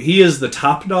 So he is the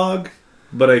top dog,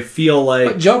 but I feel like...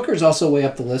 But Joker's also way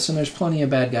up the list, and there's plenty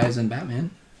of bad guys in Batman.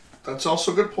 That's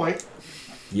also a good point.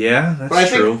 Yeah,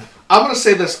 that's true. I'm going to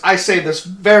say this. I say this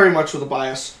very much with a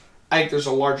bias. I think there's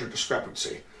a larger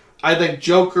discrepancy. I think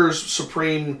Joker's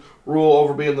supreme rule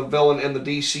over being the villain in the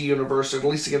DC universe, at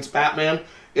least against Batman,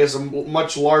 is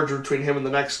much larger between him and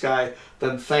the next guy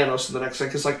than Thanos and the next guy.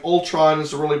 Because like Ultron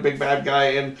is a really big bad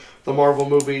guy in the Marvel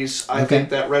movies. I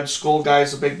think that Red Skull guy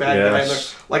is a big bad guy.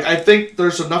 Like I think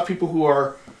there's enough people who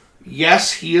are,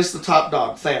 yes, he is the top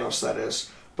dog, Thanos that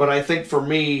is. But I think for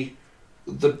me,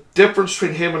 the difference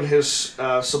between him and his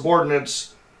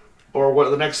subordinates, or what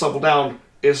the next level down,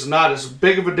 is not as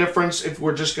big of a difference if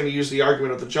we're just going to use the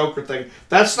argument of the Joker thing.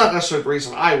 That's not necessarily the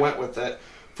reason I went with it.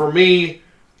 For me,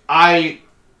 I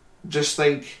just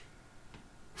think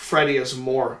Freddy is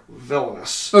more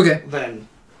villainous than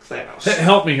Thanos.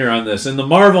 Help me here on this. In the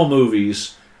Marvel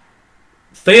movies,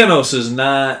 Thanos is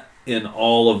not in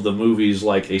all of the movies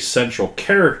like a central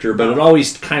character, but it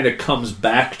always kind of comes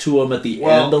back to him at the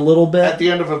end a little bit. At the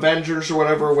end of Avengers or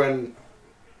whatever, when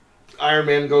Iron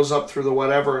Man goes up through the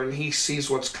whatever and he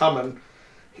sees what's coming,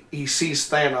 he sees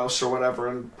Thanos or whatever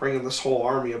and bringing this whole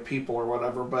army of people or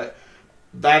whatever, but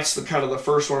that's the kind of the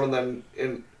first one, and then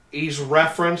he's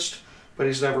referenced, but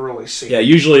he's never really seen. Yeah,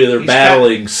 usually they're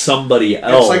battling somebody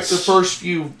else. It's like the first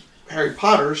few Harry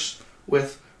Potters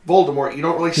with Voldemort. You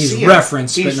don't really see him. He's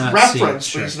referenced, but not seen.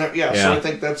 But he's never, so I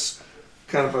think that's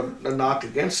kind of a knock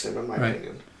against him, in my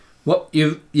opinion. Well,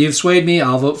 you've swayed me.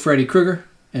 I'll vote Freddy Krueger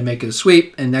and make it a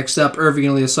sweep. And next up, Irving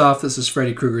and Eliasov. This is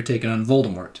Freddy Krueger taking on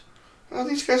Voldemort. Well,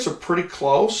 these guys are pretty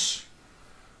close.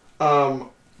 I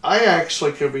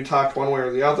actually could be talked one way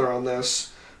or the other on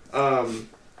this. Right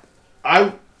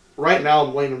now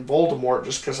I'm leaning Voldemort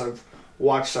just because I've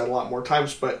watched that a lot more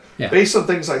times. But based on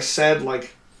things I said,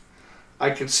 like I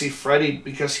could see Freddy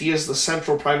because he is the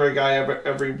central primary guy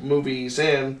every movie he's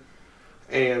in,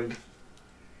 and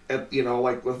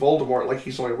like with Voldemort, like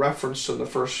he's only referenced in the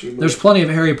first few movies. There's plenty of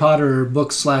Harry Potter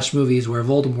books / movies where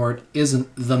Voldemort isn't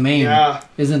the main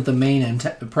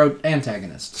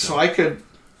antagonist. So I could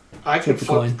flip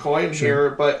the coin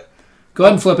here, but go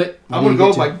ahead and flip it. I'm going to go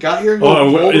with my gut here. And go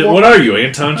Voldemort. What are you,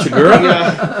 Anton Chigurh?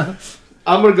 Yeah.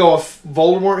 I'm going to go with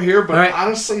Voldemort here, but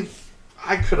honestly,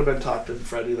 I could have been talked into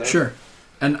Freddy there. Sure.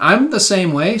 And I'm the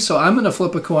same way, so I'm going to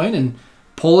flip a coin and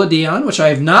pull a Dion, which I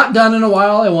have not done in a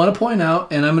while, I want to point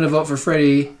out, and I'm going to vote for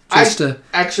Freddy actually,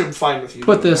 I'm fine with you.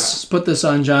 Put this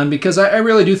on John, because I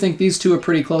really do think these two are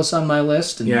pretty close on my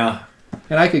list. And, yeah.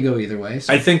 And I could go either way.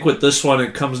 So. I think with this one,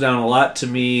 it comes down a lot to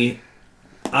me.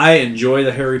 I enjoy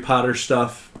the Harry Potter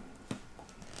stuff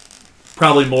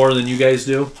probably more than you guys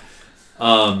do.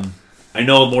 I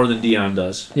know more than Dion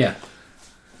does. Yeah.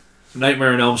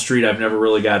 Nightmare on Elm Street, I've never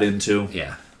really got into.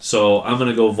 Yeah. So I'm going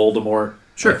to go Voldemort.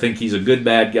 Sure. I think he's a good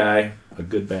bad guy. A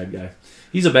good bad guy.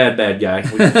 He's a bad guy.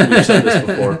 We've said this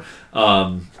before.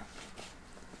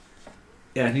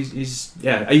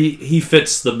 He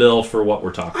fits the bill for what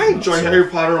we're talking about. I enjoy Harry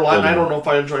Potter a lot, and I don't know if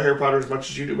I enjoy Harry Potter as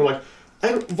much as you do, but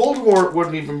Voldemort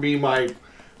wouldn't even be my...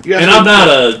 I'm not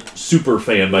a super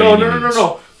fan by any means.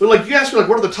 No. But you asked me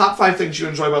what are the top 5 things you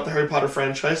enjoy about the Harry Potter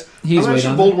franchise? I'm not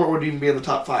sure Voldemort would even be in the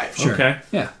top 5. Sure. Okay.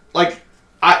 Yeah.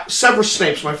 Severus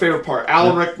Snape's my favorite part.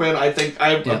 Alan Rickman, I think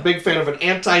I'm a big fan of an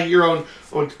anti-hero. And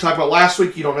we talked about last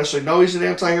week, you don't necessarily know he's an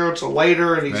anti-hero until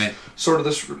later, and he's sort of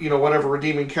this, whatever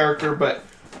redeeming character. But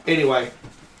anyway,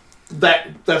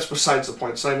 that's besides the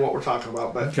point. It's not even what we're talking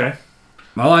about. But okay.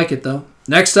 I like it, though.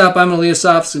 Next up, I'm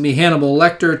Eliasov. It's going to be Hannibal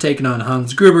Lecter taking on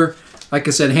Hans Gruber. Like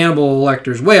I said, Hannibal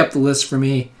Lecter's way up the list for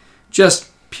me.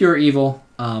 Just pure evil.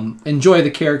 Enjoy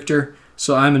the character.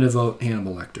 So I'm going to vote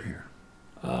Hannibal Lecter here.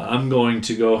 I'm going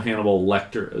to go Hannibal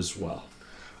Lecter as well.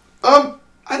 I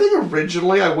think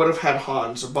originally I would have had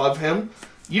Hans above him.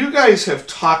 You guys have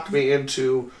talked me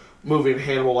into moving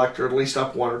Hannibal Lecter at least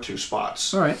up 1 or 2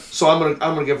 spots. All right. So I'm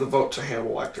gonna give the vote to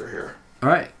Hannibal Lecter here. All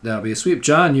right, that'll be a sweep.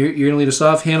 John, you're going to lead us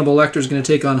off. Hannibal Lecter is going to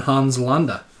take on Hans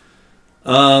Landa.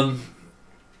 Hannibal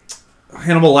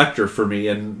Lecter for me,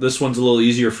 and this one's a little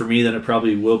easier for me than it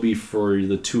probably will be for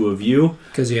the two of you.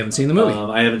 Because you haven't seen the movie.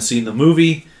 I haven't seen the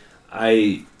movie.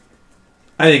 I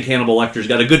think Hannibal Lecter's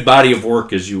got a good body of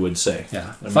work, as you would say.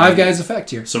 Yeah. Five Guys effect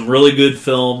here. Some really good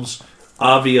films.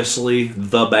 Obviously,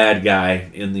 the bad guy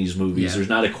in these movies. Yeah. There's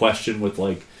not a question with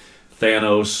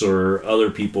Thanos or other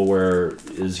people where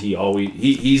is he always...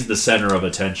 He's the center of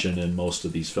attention in most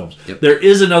of these films. Yep. There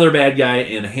is another bad guy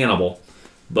in Hannibal,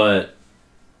 but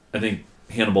I think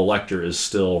Hannibal Lecter is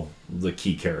still the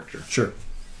key character. Sure.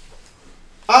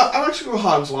 I'm actually going to go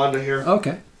Hans Landa here.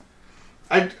 Okay.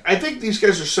 I think these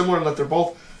guys are similar in that they're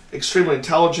both extremely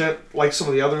intelligent, like some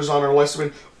of the others on our list. I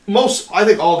mean, I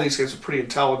think all of these guys are pretty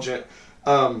intelligent.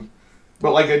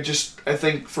 But I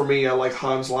think for me, I like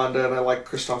Hans Landa and I like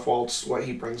Christoph Waltz, what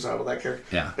he brings out of that character.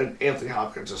 Yeah. And Anthony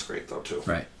Hopkins is great though too.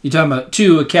 Right. You're talking about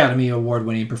 2 Academy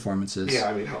Award-winning performances. Yeah,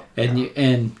 I mean,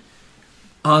 and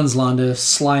Hans Landa,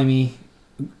 slimy,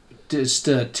 just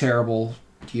a terrible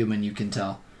human, you can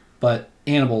tell. But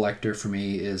Hannibal Lecter for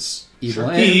me is evil.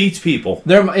 Sure. He eats people.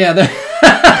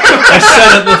 I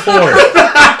said it before.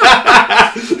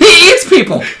 He eats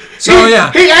people. So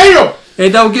yeah, he ate them. It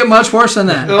don't get much worse than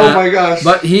that. Oh my gosh!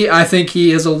 But I think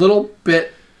he is a little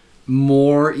bit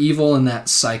more evil in that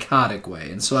psychotic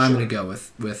way, and so I'm going to go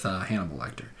with Hannibal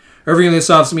Lecter. Irving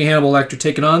Eliasov to me, Hannibal Lecter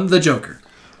taking on the Joker.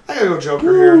 I gotta go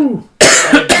Joker here.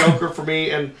 Joker for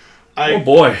me, and oh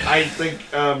boy, I think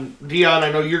Dion.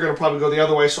 I know you're going to probably go the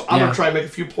other way, so I'm going to try and make a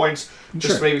few points,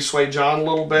 just maybe sway John a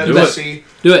little bit.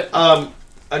 Do it.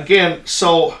 Again,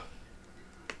 so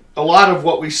a lot of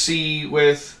what we see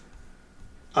with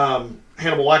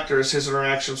Hannibal Lecter is his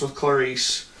interactions with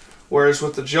Clarice, whereas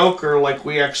with the Joker,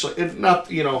 we actually not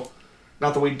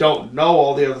that we don't know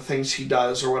all the other things he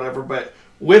does or whatever, but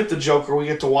with the Joker, we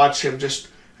get to watch him just.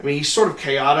 I mean, he's sort of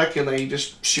chaotic, and then he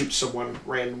just shoots someone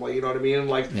randomly. You know what I mean?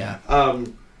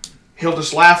 He'll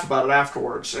just laugh about it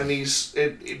afterwards, and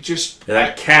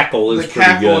that cackle is pretty good. The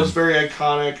cackle is very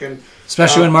iconic, and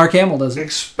especially when Mark Hamill does it.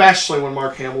 Especially when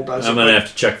Mark Hamill does it. I'm gonna have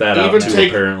to check that out too.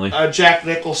 Apparently, Jack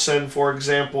Nicholson, for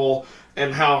example,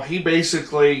 and how he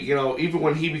basically, even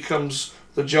when he becomes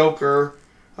the Joker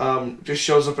just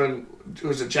shows up in,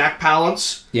 was it Jack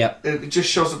Palance? Yep. It just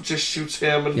shows up, just shoots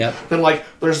him, and yep. then like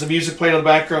there's the music playing in the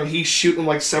background. He's shooting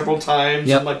like several times,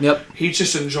 yep. and like yep. he's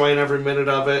just enjoying every minute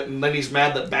of it. And then he's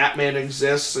mad that Batman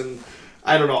exists, and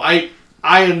I don't know. I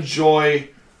enjoy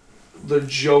the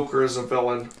Joker as a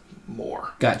villain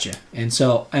more. Gotcha. And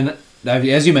so, and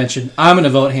as you mentioned, I'm going to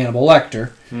vote Hannibal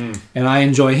Lecter, and I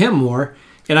enjoy him more.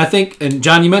 And I think, and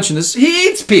John, you mentioned this, he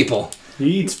eats people.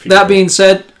 He eats people. That being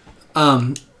said,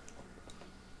 Hannibal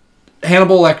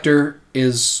Lecter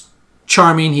is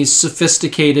charming. He's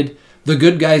sophisticated. The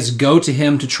good guys go to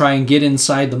him to try and get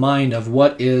inside the mind of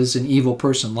what is an evil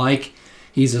person like.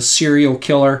 He's a serial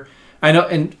killer. I know,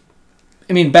 and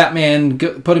I mean, Batman,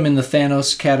 put him in the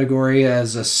Thanos category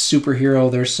as a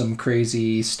superhero. There's some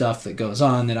crazy stuff that goes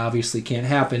on that obviously can't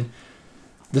happen.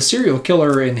 The serial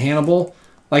killer in Hannibal,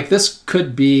 like this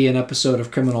could be an episode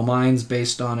of Criminal Minds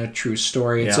based on a true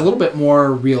story. It's a little bit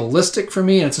more realistic for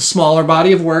me, and it's a smaller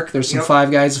body of work. There's some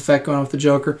Five Guys effect going on with the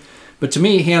Joker. But to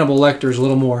me, Hannibal Lecter is a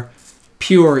little more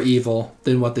pure evil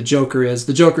than what the Joker is.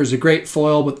 The Joker is a great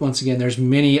foil, but once again, there's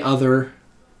many other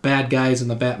bad guys in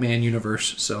the Batman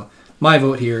universe. So my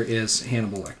vote here is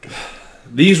Hannibal Lecter.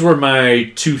 These were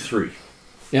my 2-3.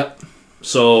 Yep.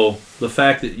 So the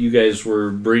fact that you guys were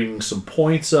bringing some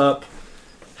points up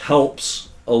helps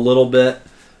a little bit.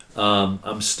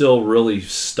 I'm still really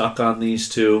stuck on these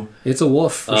two. It's a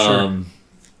wolf for sure.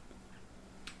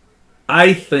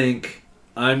 I think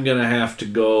I'm going to have to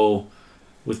go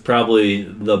with probably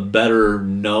the better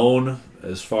known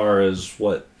as far as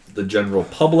what the general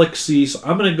public sees. So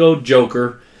I'm going to go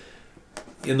Joker.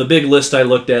 In the big list I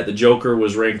looked at, the Joker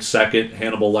was ranked second,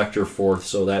 Hannibal Lecter fourth,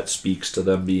 so that speaks to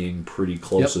them being pretty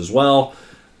close as well.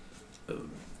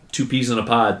 2 peas in a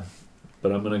pod,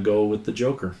 but I'm going to go with the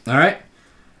Joker. All right.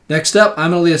 Next up, I'm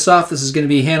going to lead us off. This is going to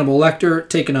be Hannibal Lecter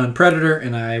taking on Predator,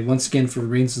 and I, once again, for the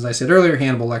reasons I said earlier,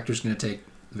 Hannibal Lecter is going to take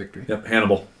the victory. Yep,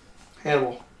 Hannibal.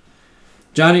 Hannibal.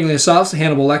 John, you lead us off.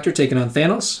 Hannibal Lecter taking on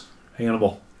Thanos.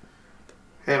 Hannibal.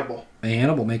 Hannibal.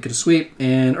 Hannibal, make it a sweep.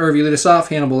 And Irv, you lead us off.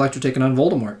 Hannibal Lecter taking on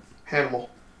Voldemort.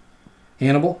 Hannibal.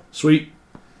 Hannibal. Sweep.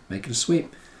 Make it a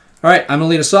sweep. All right, I'm going to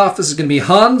lead us off. This is going to be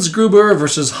Hans Gruber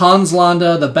versus Hans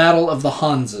Landa, the Battle of the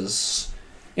Hanses.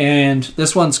 And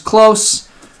this one's close.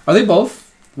 Are they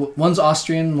both? One's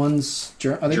Austrian, one's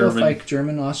German. Are they both like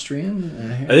German,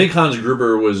 Austrian? I think Hans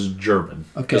Gruber was German.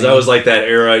 Okay. Because that was like that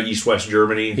era, East-West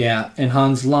Germany. Yeah, and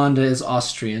Hans Landa is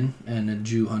Austrian and a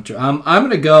Jew hunter. I'm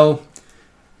going to go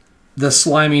the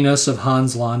sliminess of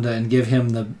Hans Landa and give him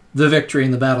the victory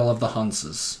in the Battle of the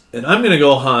Hanses. And I'm going to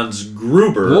go Hans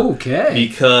Gruber. Okay.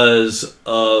 Because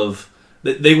of...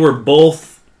 They were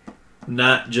both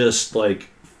not just like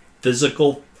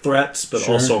physical threats, but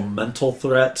also mental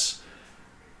threats.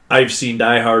 I've seen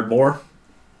Die Hard more,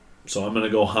 so I'm going to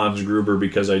go Hans Gruber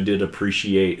because I did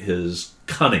appreciate his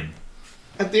cunning.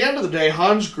 At the end of the day,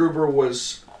 Hans Gruber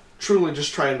was truly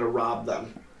just trying to rob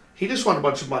them. He just wanted a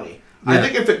bunch of money. Yeah. I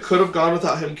think if it could have gone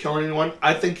without him killing anyone,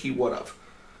 I think he would have.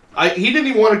 He didn't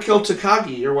even want to kill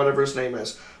Takagi or whatever his name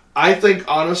is. I think,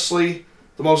 honestly,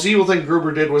 the most evil thing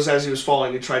Gruber did was as he was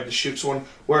falling, he tried to shoot someone,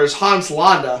 whereas Hans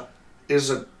Landa is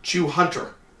a Jew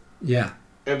hunter. Yeah.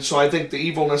 And so I think the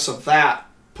evilness of that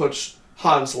puts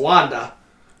Hans Landa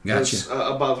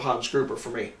above Hans Gruber for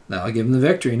me. Now I'll give him the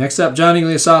victory. Next up, Johnny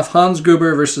leads off. Hans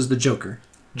Gruber versus the Joker.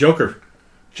 Joker.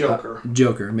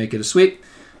 Joker. Make it a sweep.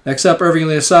 Next up, Irving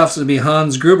leads off. So it'll be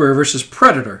Hans Gruber versus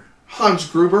Predator. Hans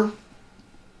Gruber.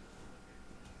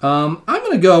 I'm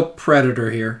going to go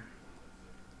Predator here.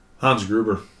 Hans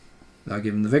Gruber. I'll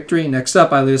give him the victory. Next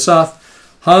up, I lead us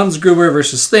off. Hans Gruber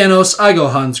versus Thanos. I go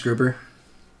Hans Gruber.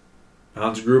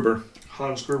 Hans Gruber.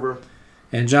 Hans Gruber.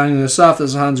 And Johnny leads us off.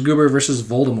 This is Hans Gruber versus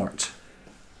Voldemort.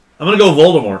 I'm going to go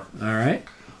Voldemort. All right.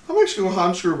 I'm actually going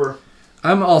Hans Gruber.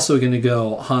 I'm also going to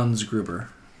go Hans Gruber.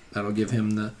 That'll give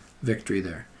him the victory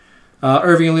there.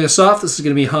 Irving and lead us off. This is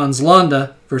going to be Hans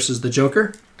Landa versus the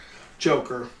Joker.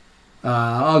 Joker.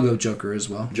 I'll go Joker as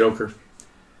well. Joker.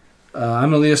 I'm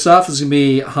going to lead us off. This is going to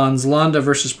be Hans Landa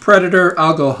versus Predator.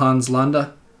 I'll go Hans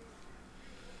Landa.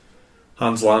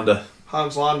 Hans Landa.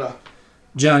 Hans Landa.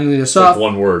 Johnny, lead us Like off.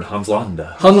 one word. Hans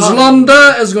Landa. Hans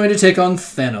Landa is going to take on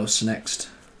Thanos next.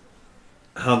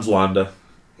 Hans Landa.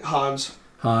 Hans.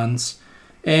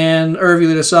 And Irv,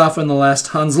 lead us off on the last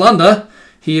Hans Landa.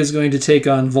 He is going to take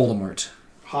on Voldemort.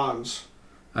 Hans.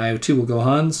 I, too, will go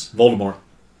Hans. Voldemort.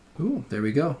 Ooh, there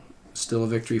we go. Still a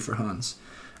victory for Hans.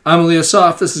 I'm going to lead us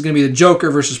off. This is going to be the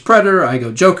Joker versus Predator. I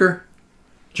go Joker.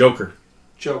 Joker.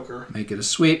 Joker. Make it a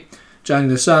sweep. Johnny,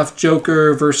 lead us off.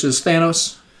 Joker versus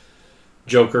Thanos.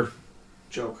 Joker.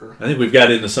 Joker. I think we've got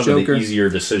into some of Joker. the easier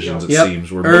decisions, it Yep.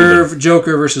 seems. We're Irv, moving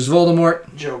Joker versus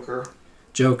Voldemort.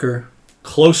 Joker.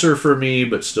 closer for me,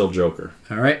 but still Joker.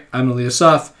 All right, I'm going to lead us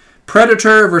off.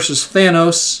 Predator versus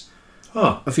Thanos.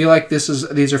 Huh. I feel like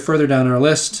these are further down our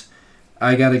list.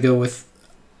 I got to go with...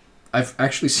 I've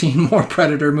actually seen more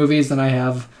Predator movies than I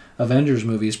have Avengers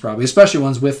movies, probably, especially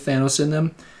ones with Thanos in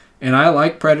them. And I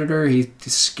like Predator. He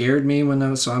scared me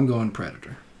so I'm going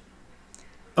Predator.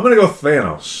 I'm going to go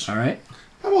Thanos. All right.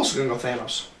 I'm also going to go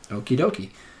Thanos. Okie dokie.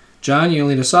 John, you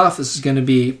lead us off. This is going to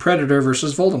be Predator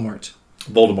versus Voldemort.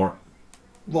 Voldemort.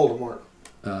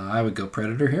 I would go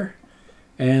Predator here.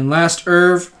 And last,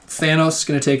 Irv, Thanos is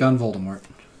going to take on Voldemort.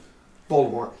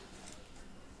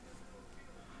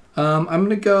 I'm going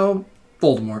to go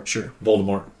Voldemort, sure.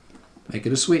 Voldemort. Make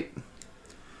it a sweep. All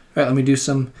right, let me do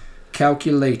some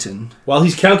calculating. While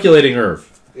he's calculating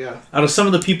Irv, Yeah. out of some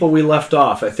of the people we left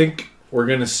off, I think we're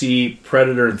going to see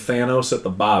Predator and Thanos at the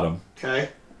bottom. Okay.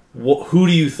 Who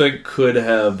do you think could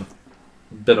have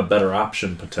been a better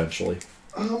option, potentially?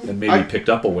 And maybe picked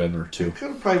up a win or two?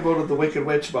 Could have probably voted the Wicked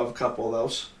Witch above a couple of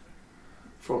those.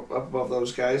 Above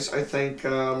those guys. I think,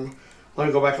 let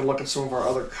me go back and look at some of our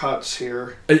other cuts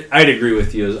here. I'd agree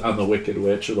with you on the Wicked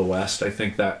Witch of the West. I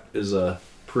think that is a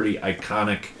pretty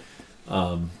iconic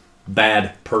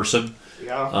bad person.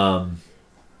 Yeah.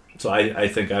 So I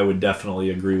think I would definitely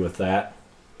agree with that.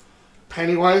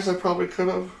 Pennywise, I probably could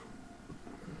have.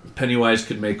 Pennywise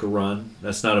could make a run.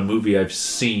 That's not a movie I've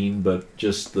seen, but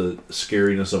just the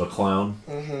scariness of a clown,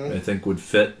 I think would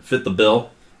fit the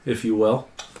bill, if you will.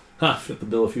 Fit the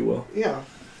bill, if you will. Yeah.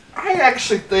 I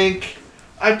actually think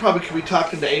I probably could be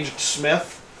talking to Agent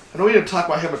Smith. I know we didn't talk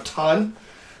about him a ton,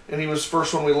 and he was the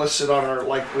first one we listed on our,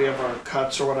 we have our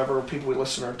cuts or whatever, people we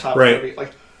list in our top 30.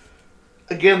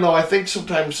 Again, though, I think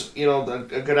sometimes,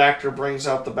 a good actor brings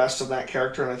out the best of that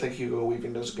character, and I think Hugo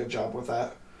Weaving does a good job with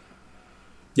that.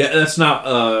 Yeah, that's not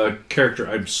a character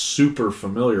I'm super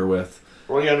familiar with.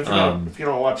 Well, yeah, if you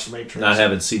don't watch The Matrix. Not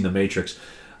having seen The Matrix.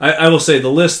 I will say the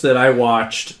list that I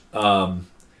watched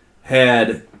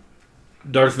had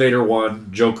Darth Vader 1,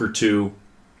 Joker 2,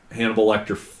 Hannibal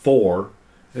Lecter 4.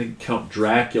 I think Count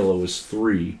Dracula was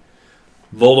 3.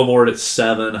 Voldemort at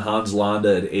 7, Hans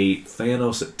Landa at 8,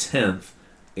 Thanos at 10th,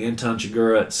 Anton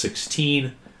Chigurh at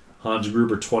 16, Hans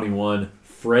Gruber 21,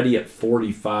 Freddy at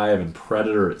 45, and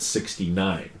Predator at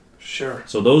 69. Sure.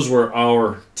 So those were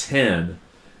our 10,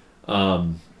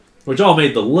 which all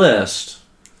made the list,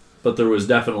 but there was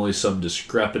definitely some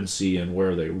discrepancy in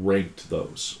where they ranked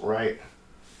those. Right.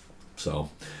 So,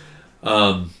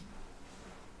 how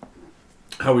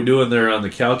we doing there on the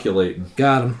calculating?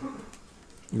 Got him.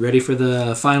 You ready for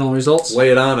the final results? Lay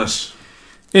it on us.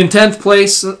 In 10th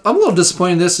place, I'm a little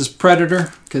disappointed this is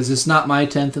Predator, because it's not my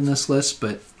 10th in this list,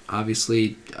 but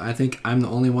obviously I think I'm the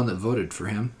only one that voted for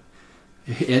him.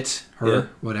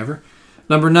 Whatever.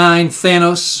 Number 9,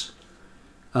 Thanos.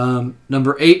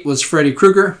 Number 8 was Freddy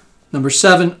Krueger. Number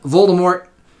 7, Voldemort.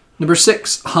 Number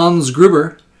 6, Hans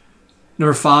Gruber.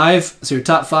 Number 5, so your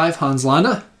top 5, Hans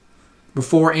Landa. Number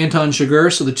 4, Anton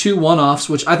Chigurh. So the 2 one-offs,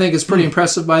 which I think is pretty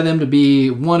impressive by them to be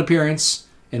one appearance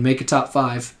and make a top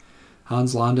 5.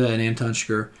 Hans Landa and Anton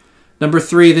Chigurh. Number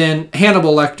 3 then,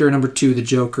 Hannibal Lecter. Number 2, the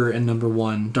Joker. And number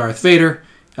 1, Darth Vader.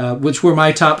 Which were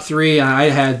my top 3. I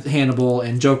had Hannibal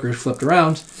and Joker flipped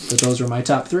around, but those were my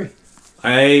top 3.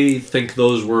 I think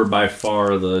those were by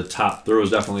far the top. There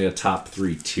was definitely a top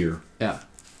 3 tier. Yeah.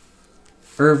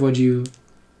 Irv, what'd you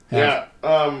have?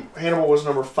 Yeah, Hannibal was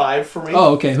number 5 for me.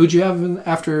 Oh, okay. Who'd you have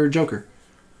after Joker?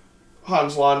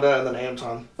 Hans Landa and then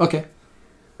Anton. Okay.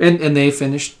 And they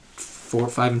finished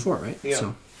 5 and 4, right? Yeah.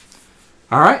 So,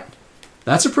 all right.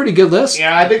 That's a pretty good list.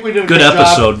 Yeah, I think we did a good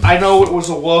episode. job. I know it was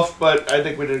a wolf, but I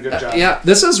think we did a good job. Yeah,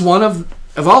 this is one of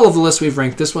all of the lists we've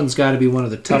ranked, this one's got to be one of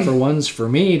the tougher ones for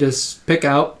me to pick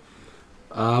out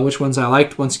which ones I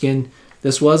liked. Once again,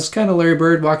 this was kind of Larry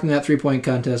Bird walking that 3-point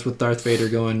contest with Darth Vader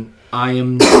going, I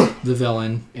am the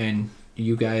villain, and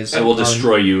you guys I will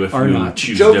destroy you if you not.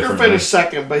 choose Joker differently. finished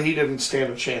second, but he didn't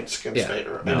stand a chance against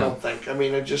Vader. No. I don't think. I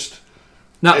mean, it just...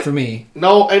 Not for me.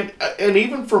 No, and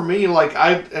even for me,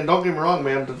 and don't get me wrong,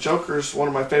 man, the Joker's one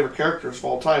of my favorite characters of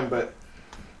all time, but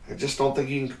I just don't think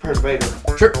you can compare to Vader.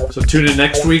 Sure. So tune in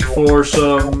next week for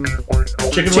some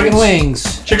chicken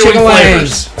wings. Chicken wing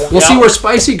flavors. We'll see where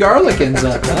spicy garlic ends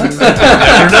up. Huh?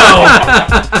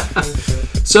 Never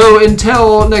know. So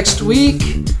until next week,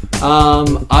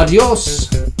 adios.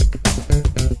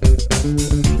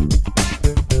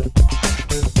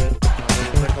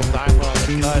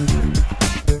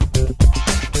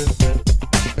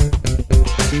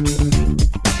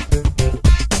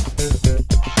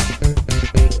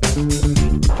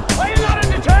 Are you not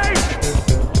entertained?